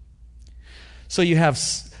 So you have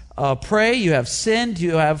pray, you have sinned,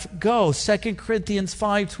 you have go. 2 Corinthians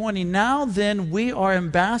 5:20. Now then, we are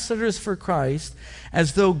ambassadors for Christ,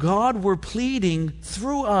 as though God were pleading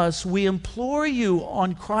through us. We implore you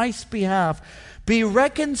on Christ's behalf, be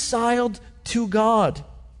reconciled to God.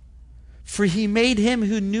 For he made him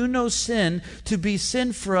who knew no sin to be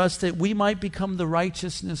sin for us, that we might become the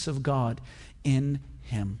righteousness of God in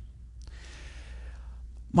him.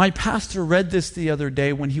 My pastor read this the other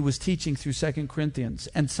day when he was teaching through 2 Corinthians,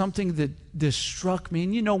 and something that this struck me.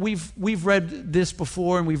 And you know, we've read this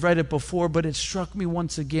before and we've read it before, but it struck me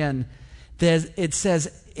once again that it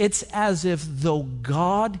says, it's as if though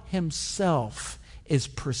God himself is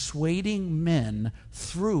persuading men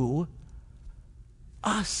through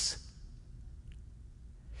us.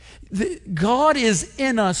 God is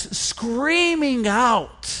in us screaming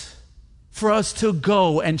out for us to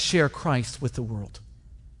go and share Christ with the world.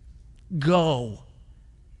 Go.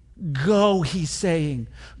 Go, he's saying.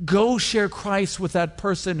 Go share Christ with that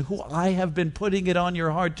person who I have been putting it on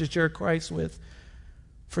your heart to share Christ with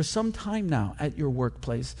for some time now at your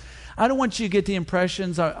workplace. I don't want you to get the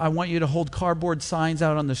impressions, I want you to hold cardboard signs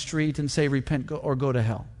out on the street and say, repent or go to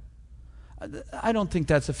hell. I don't think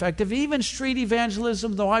that's effective. Even street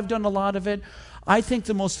evangelism, though I've done a lot of it, I think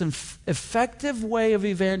the most effective way of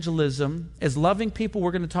evangelism is loving people, we're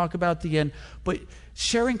going to talk about at the end, but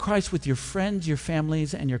sharing Christ with your friends, your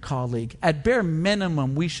families, and your colleague. At bare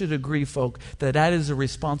minimum, we should agree, folk, that that is a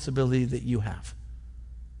responsibility that you have.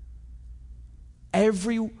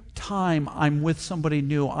 Every time I'm with somebody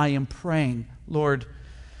new, I am praying, Lord,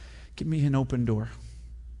 give me an open door.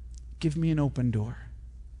 Give me an open door.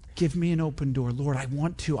 Give me an open door. Lord, I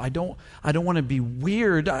want to. I don't want to be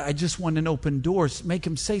weird. I just want an open door. Make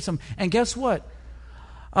him say something. And guess what?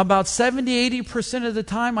 About 70-80% of the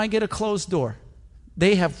time, I get a closed door.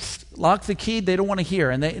 They have locked the key. They don't want to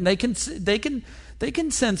hear. And they can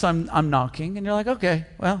sense I'm knocking. And you're like, okay,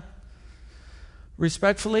 well,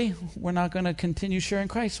 respectfully, we're not going to continue sharing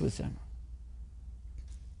Christ with them.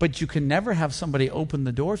 But you can never have somebody open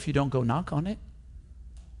the door if you don't go knock on it.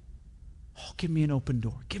 Oh, give me an open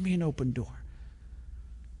door. Give me an open door.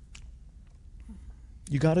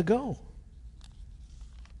 You got to go.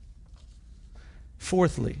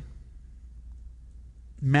 Fourthly,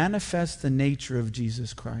 manifest the nature of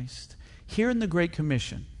Jesus Christ. Here in the Great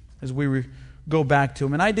Commission, as we go back to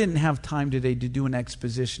him, and I didn't have time today to do an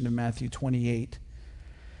exposition of Matthew 28.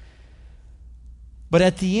 But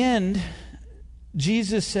at the end,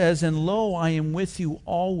 Jesus says, "And lo, I am with you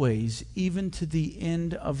always, even to the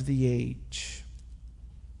end of the age."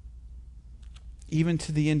 Even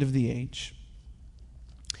to the end of the age.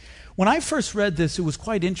 When I first read this, it was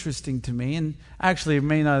quite interesting to me, and actually it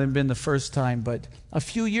may not have been the first time, but a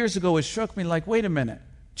few years ago it struck me like, wait a minute.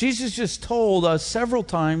 Jesus just told us several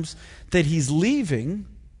times that he's leaving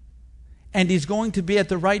and he's going to be at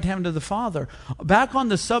the right hand of the Father. Back on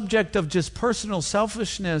the subject of just personal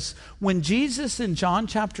selfishness, when Jesus in John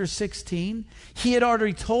chapter 16, he had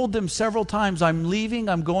already told them several times, I'm leaving,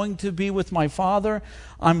 I'm going to be with my Father.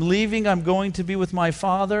 I'm leaving, I'm going to be with my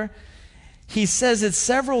Father. He says it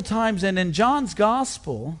several times, and in John's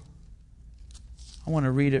Gospel, I want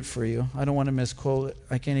to read it for you. I don't want to misquote it.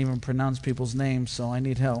 I can't even pronounce people's names, so I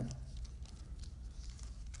need help.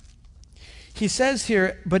 He says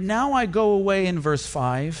here, "But now I go away," in verse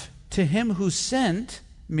 5, "to him who sent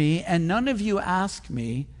me, and none of you ask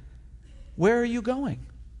me, 'Where are you going?'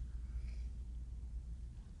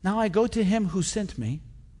 Now I go to him who sent me,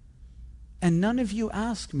 and none of you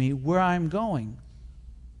ask me where I'm going.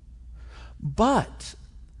 But,"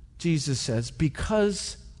 Jesus says,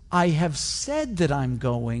 "because I have said that I'm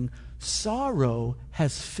going, sorrow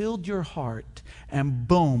has filled your heart." And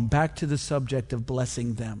boom, back to the subject of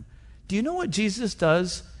blessing them. Do you know what Jesus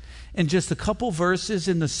does in just a couple verses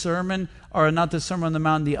in the sermon, or not the Sermon on the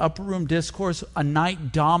Mount, the Upper Room Discourse, a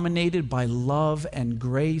night dominated by love and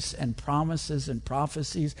grace and promises and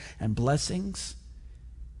prophecies and blessings?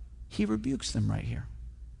 He rebukes them right here.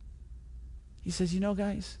 He says, you know,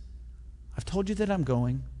 guys, I've told you that I'm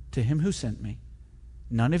going to him who sent me.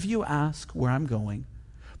 None of you ask where I'm going,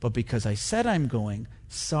 but because I said I'm going,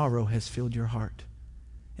 sorrow has filled your heart.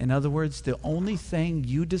 In other words, the only thing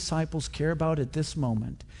you disciples care about at this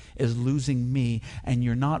moment is losing me, and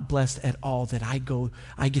you're not blessed at all that I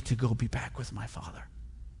get to go be back with my Father.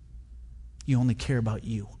 You only care about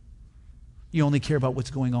you. You only care about what's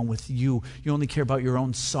going on with you. You only care about your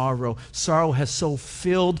own sorrow. Sorrow has so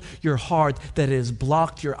filled your heart that it has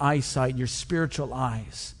blocked your eyesight, your spiritual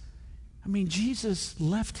eyes. I mean, Jesus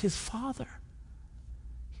left his Father.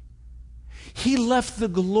 He left the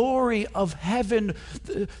glory of heaven,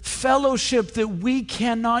 the fellowship that we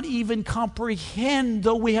cannot even comprehend.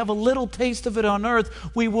 Though we have a little taste of it on earth,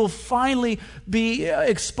 we will finally be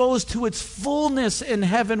exposed to its fullness in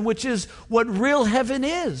heaven, which is what real heaven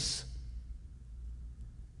is.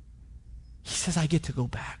 He says, I get to go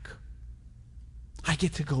back. I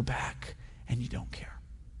get to go back, and you don't care.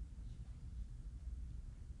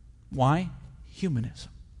 Why?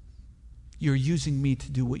 Humanism. You're using me to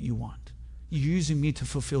do what you want. You're using me to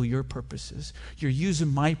fulfill your purposes. You're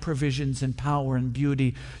using my provisions and power and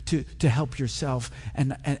beauty to help yourself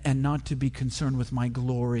and not to be concerned with my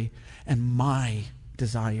glory and my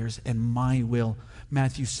desires and my will.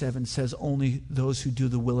 Matthew 7 says, only those who do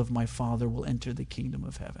the will of my Father will enter the kingdom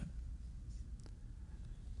of heaven.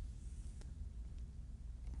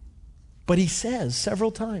 But he says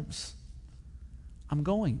several times, I'm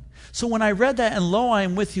going. So when I read that, and lo, I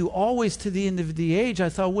am with you always to the end of the age, I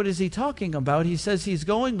thought, what is he talking about? He says he's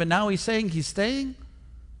going, but now he's saying he's staying?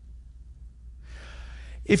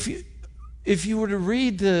 If you were to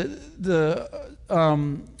read the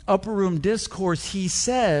Upper Room Discourse, he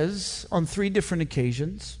says on 3 different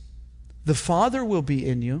occasions, the Father will be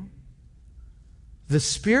in you, the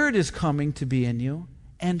Spirit is coming to be in you,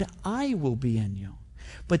 and I will be in you.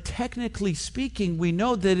 But technically speaking, we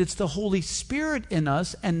know that it's the Holy Spirit in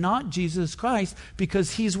us and not Jesus Christ,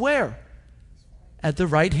 because he's where? At the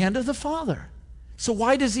right hand of the Father. So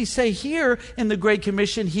why does he say here in the Great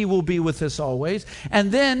Commission, he will be with us always?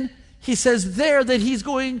 And then he says there that he's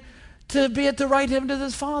going to be at the right hand of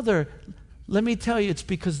his Father. Let me tell you, it's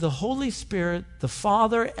because the Holy Spirit, the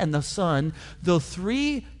Father, and the Son, though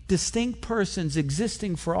 3 distinct persons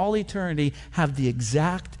existing for all eternity, have the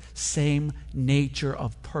exact same nature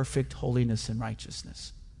of perfect holiness and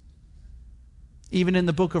righteousness. Even in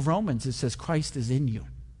the book of Romans, it says Christ is in you.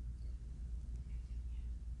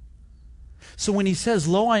 So when he says,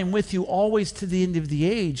 lo, I am with you always to the end of the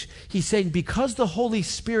age, he's saying because the Holy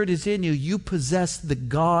Spirit is in you, you possess the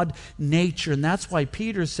God nature. And that's why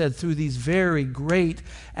Peter said through these very great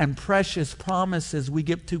and precious promises, we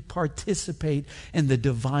get to participate in the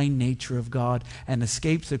divine nature of God and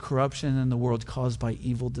escape the corruption in the world caused by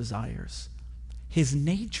evil desires. His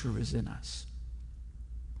nature is in us.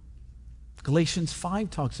 Galatians 5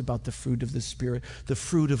 talks about the fruit of the Spirit, the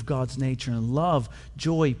fruit of God's nature, and love,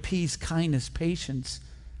 joy, peace, kindness, patience,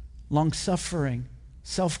 long-suffering,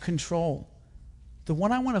 self-control. The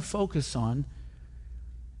one I want to focus on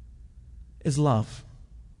is love.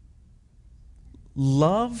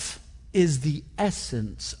 Love is the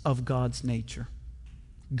essence of God's nature.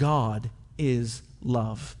 God is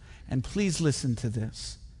love. And please listen to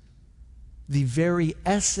this. The very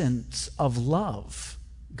essence of love,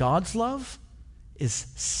 God's love, is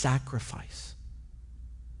sacrifice.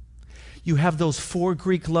 You have those 4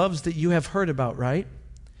 Greek loves that you have heard about, right?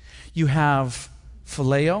 You have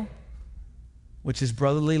phileo, which is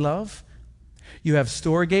brotherly love. You have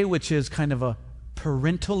storge, which is kind of a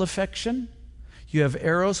parental affection. You have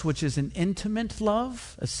eros, which is an intimate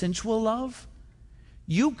love, a sensual love.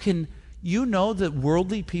 You know that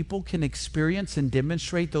worldly people can experience and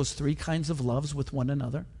demonstrate those 3 kinds of loves with one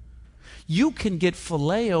another. You can get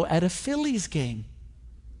phileo at a Phillies game.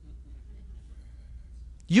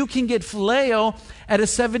 You can get phileo at a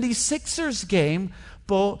 76ers game,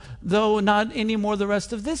 though not anymore the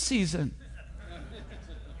rest of this season,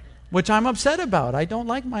 which I'm upset about. I don't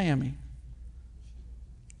like Miami.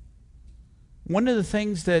 One of the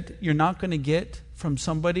things that you're not going to get from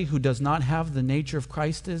somebody who does not have the nature of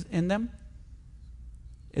Christ in them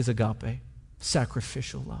is agape,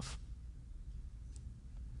 sacrificial love.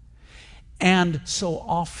 And so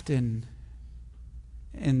often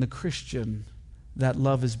in the Christian, that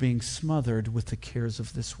love is being smothered with the cares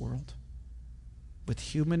of this world, with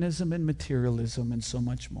humanism and materialism and so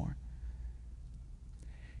much more.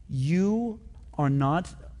 You are not,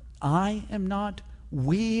 I am not,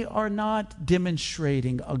 we are not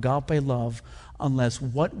demonstrating agape love unless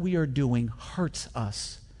what we are doing hurts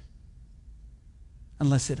us.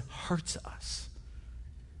 Unless it hurts us.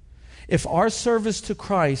 If our service to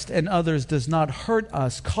Christ and others does not hurt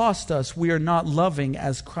us, cost us, we are not loving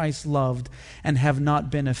as Christ loved and have not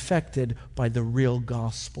been affected by the real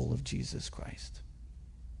gospel of Jesus Christ.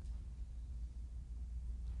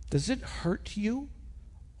 Does it hurt you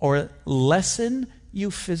or lessen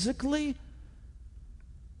you physically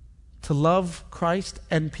to love Christ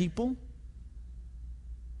and people?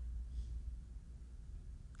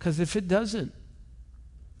 Because if it doesn't,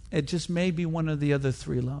 it just may be one of the other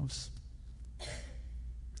 3 loves.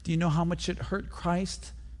 Do you know how much it hurt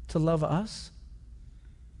Christ to love us?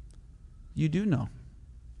 You do know.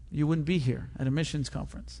 You wouldn't be here at a missions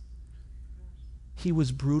conference. He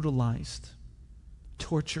was brutalized,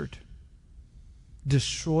 tortured,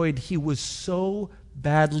 destroyed. He was so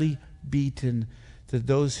badly beaten that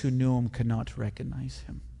those who knew him could not recognize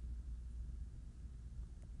him.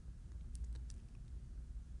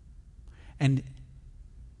 And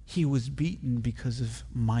he was beaten because of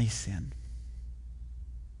my sin,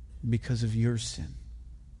 because of your sin.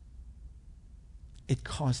 It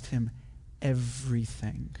cost him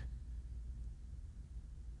everything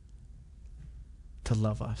to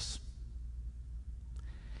love us.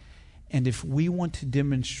 And if we want to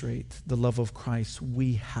demonstrate the love of Christ,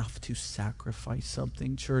 we have to sacrifice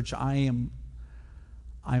something. Church, I'm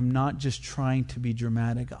not just trying to be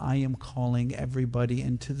dramatic. I am calling everybody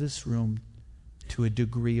into this room to a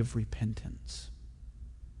degree of repentance.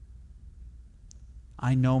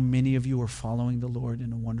 I know many of you are following the Lord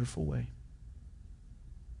in a wonderful way.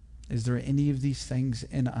 Is there any of these things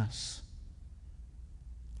in us?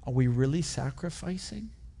 Are we really sacrificing?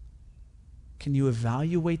 Can you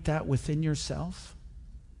evaluate that within yourself?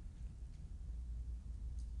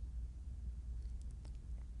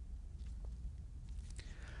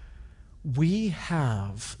 We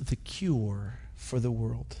have the cure for the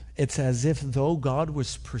world. It's as if though God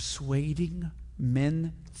was persuading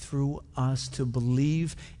men through us to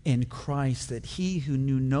believe in Christ, that he who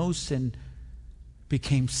knew no sin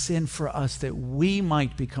became sin for us, that we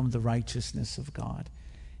might become the righteousness of God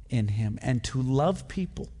in him. And to love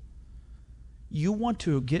people. You want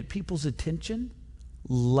to get people's attention?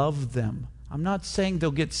 Love them. I'm not saying they'll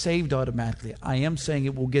get saved automatically. I am saying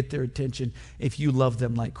it will get their attention if you love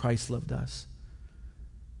them like Christ loved us.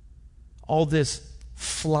 All this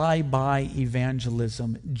fly-by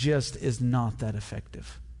evangelism just is not that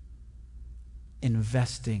effective.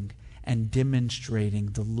 Investing and demonstrating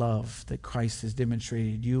the love that Christ has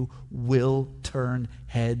demonstrated, you will turn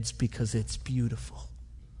heads because it's beautiful.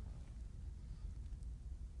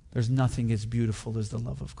 There's nothing as beautiful as the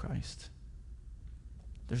love of Christ.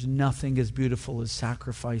 There's nothing as beautiful as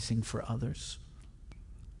sacrificing for others.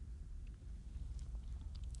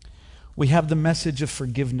 We have the message of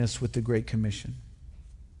forgiveness with the Great Commission.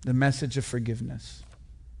 The message of forgiveness.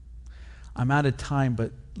 I'm out of time,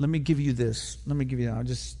 but let me give you this.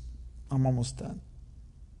 I'm almost done.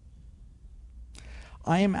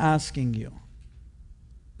 I am asking you,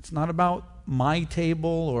 it's not about my table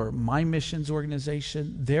or my missions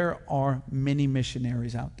organization. There are many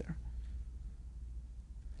missionaries out there.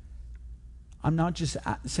 I'm not just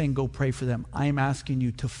saying go pray for them. I am asking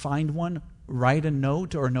you to find one, write a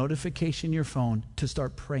note or a notification in your phone to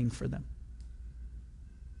start praying for them.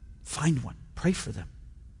 Find one. Pray for them.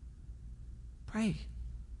 Pray.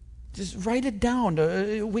 Just write it down.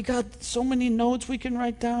 We got so many notes we can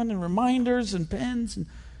write down and reminders and pens and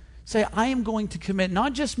say, I am going to commit,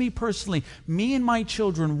 not just me personally, me and my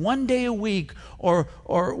children, 1 day a week or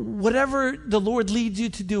whatever the Lord leads you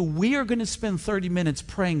to do. We are going to spend 30 minutes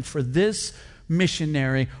praying for this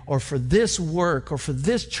missionary or for this work or for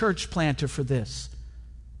this church plant or for this.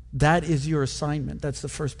 That is your assignment. That's the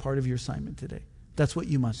first part of your assignment today. That's what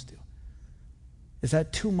you must do. Is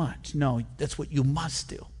that too much? No, that's what you must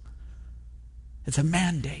do. It's a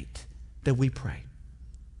mandate that we pray.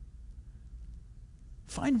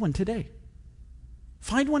 Find one today.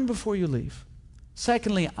 Find one before you leave.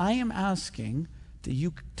 Secondly, I am asking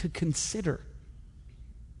you to consider.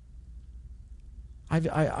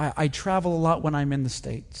 I travel a lot when I'm in the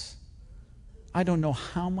States. I don't know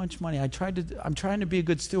how much money. I'm trying to be a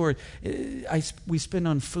good steward. We spend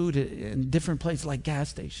on food in different places like gas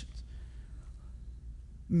stations.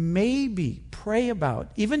 Maybe pray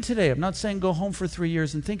about, even today, I'm not saying go home for 3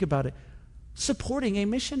 years and think about it, supporting a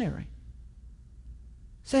missionary.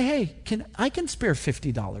 Say, hey, I can spare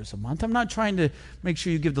 $50 a month. I'm not trying to make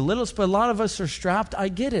sure you give the littlest, but a lot of us are strapped. I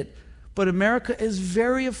get it. But America is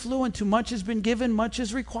very affluent. Too much has been given, much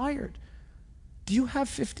is required. Do you have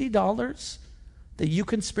 $50 that you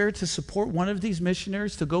can spare to support one of these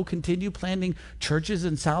missionaries to go continue planting churches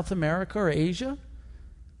in South America or Asia?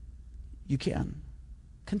 You can.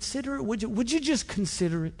 Consider it. Would you just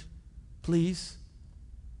consider it, please?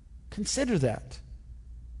 Consider that.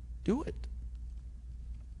 Do it.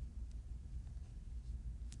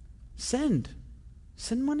 Send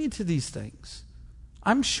money to these things.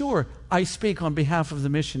 I'm sure I speak on behalf of the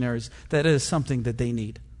missionaries that it is something that they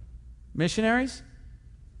need. Missionaries?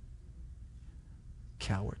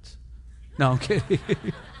 Cowards. No, I'm kidding.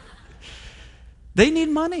 They need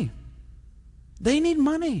money. They need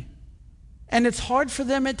money. And it's hard for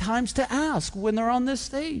them at times to ask when they're on this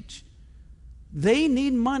stage. They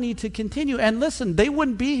need money to continue. And listen, they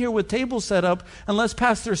wouldn't be here with tables set up unless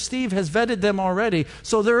Pastor Steve has vetted them already.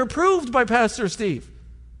 So they're approved by Pastor Steve.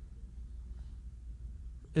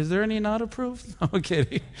 Is there any not approved? No, I'm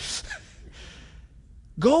kidding.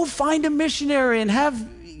 Go find a missionary and have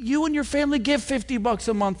you and your family give $50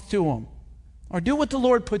 a month to them. Or do what the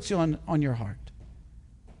Lord puts you on your heart.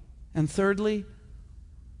 And thirdly,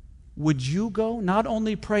 would you go? Not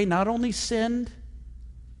only pray, not only send,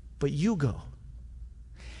 but you go.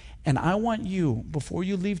 And I want you, before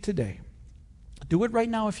you leave today, do it right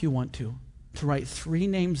now if you want to write 3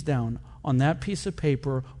 names down on that piece of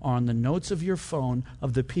paper or on the notes of your phone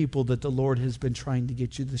of the people that the Lord has been trying to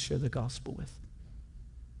get you to share the gospel with.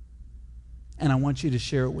 And I want you to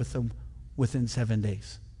share it with them within 7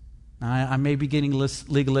 days. Now, I may be getting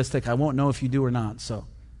legalistic. I won't know if you do or not. So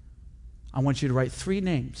I want you to write 3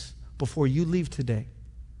 names before you leave today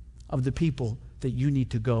of the people that you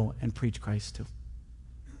need to go and preach Christ to.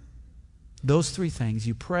 Those 3 things.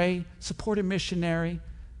 You pray, support a missionary.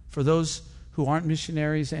 For those who aren't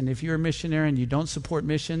missionaries, and if you're a missionary and you don't support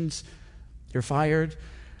missions, you're fired.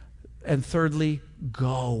 And thirdly,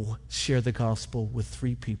 go share the gospel with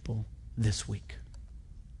 3 people this week.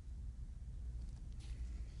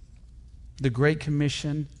 The Great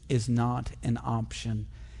Commission is not an option.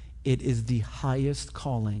 It is the highest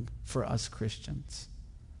calling for us Christians.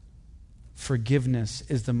 Forgiveness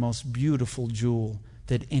is the most beautiful jewel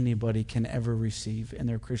that anybody can ever receive in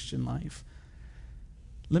their Christian life.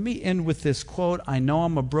 Let me end with this quote. I know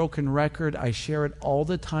I'm a broken record. I share it all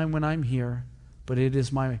the time when I'm here, but it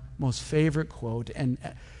is my most favorite quote, and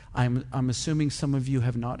I'm assuming some of you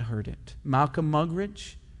have not heard it. Malcolm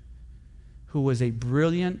Muggeridge, who was a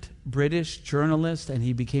brilliant British journalist, and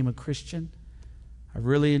he became a Christian. I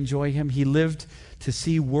really enjoy him. He lived to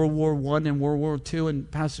see World War I and World War II,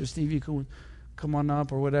 and Pastor Steve, you can come on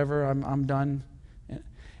up or whatever. I'm done.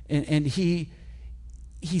 And he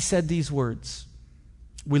said these words.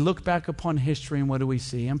 We look back upon history and what do we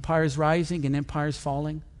see? Empires rising and empires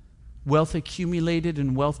falling. wealth accumulated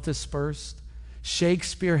and wealth dispersed.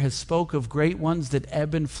 Shakespeare has spoke of great ones that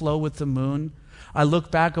ebb and flow with the moon. I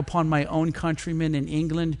look back upon my own countrymen in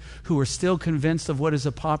England who are still convinced of what is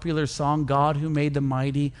a popular song, God who made the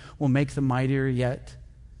mighty will make the mightier yet.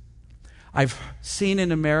 I've seen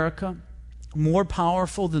in America, more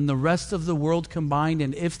powerful than the rest of the world combined,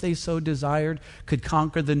 and if they so desired, could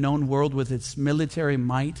conquer the known world with its military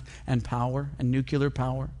might and power and nuclear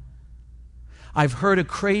power. I've heard a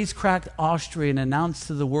craze-cracked Austrian announce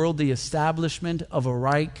to the world the establishment of a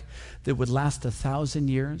Reich that would last 1,000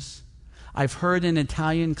 years. I've heard an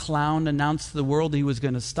Italian clown announce to the world he was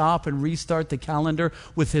going to stop and restart the calendar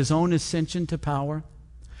with his own ascension to power.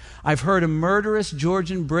 I've heard a murderous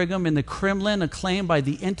Georgian Brigham in the Kremlin acclaimed by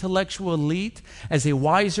the intellectual elite as a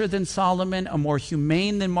wiser than Solomon, a more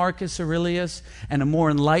humane than Marcus Aurelius, and a more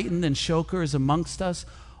enlightened than Shoker is amongst us.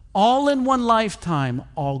 All in one lifetime,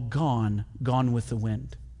 all gone with the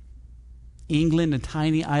wind. England, a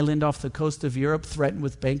tiny island off the coast of Europe, threatened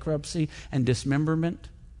with bankruptcy and dismemberment.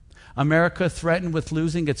 America threatened with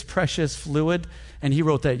losing its precious fluid, and he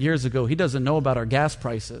wrote that years ago. He doesn't know about our gas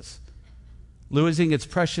prices. Losing its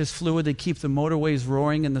precious fluid to keep the motorways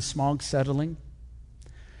roaring and the smog settling.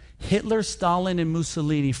 Hitler, Stalin, and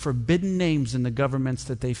Mussolini, forbidden names in the governments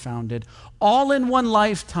that they founded, all in one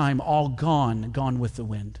lifetime, all gone with the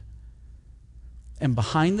wind. And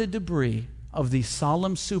behind the debris of these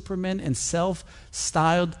solemn supermen and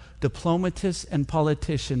self-styled diplomatists and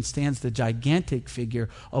politicians stands the gigantic figure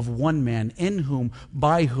of one man, in whom,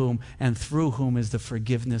 by whom, and through whom is the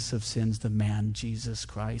forgiveness of sins, the man Jesus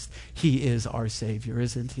Christ. He is our Savior,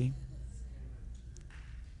 isn't he?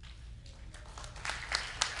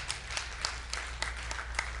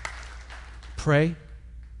 Pray,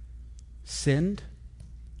 send,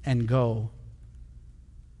 and go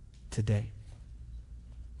today.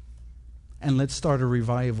 And let's start a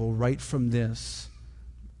revival right from this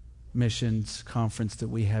missions conference that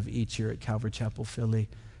we have each year at Calvary Chapel, Philly.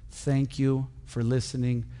 Thank you for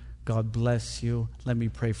listening. God bless you. Let me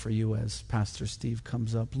pray for you as Pastor Steve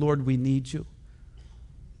comes up. Lord, we need you.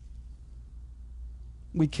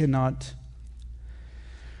 We cannot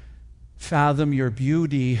fathom your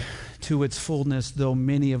beauty to its fullness, though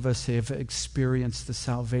many of us have experienced the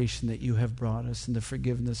salvation that you have brought us and the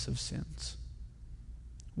forgiveness of sins.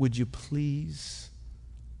 Would you please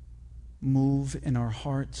move in our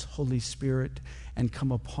hearts, Holy Spirit, and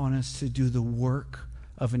come upon us to do the work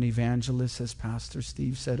of an evangelist, as Pastor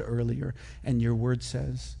Steve said earlier, and your word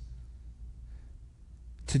says,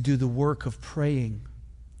 to do the work of praying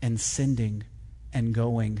and sending and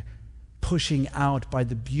going, pushing out by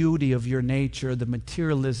the beauty of your nature, the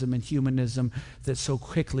materialism and humanism that so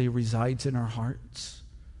quickly resides in our hearts.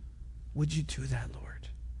 Would you do that, Lord?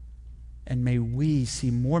 And may we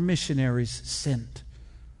see more missionaries sent,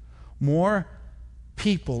 more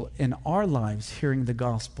people in our lives hearing the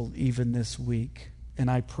gospel even this week. And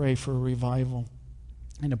I pray for a revival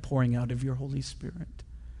and a pouring out of your Holy Spirit.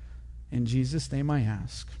 In Jesus' name I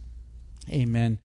ask. Amen.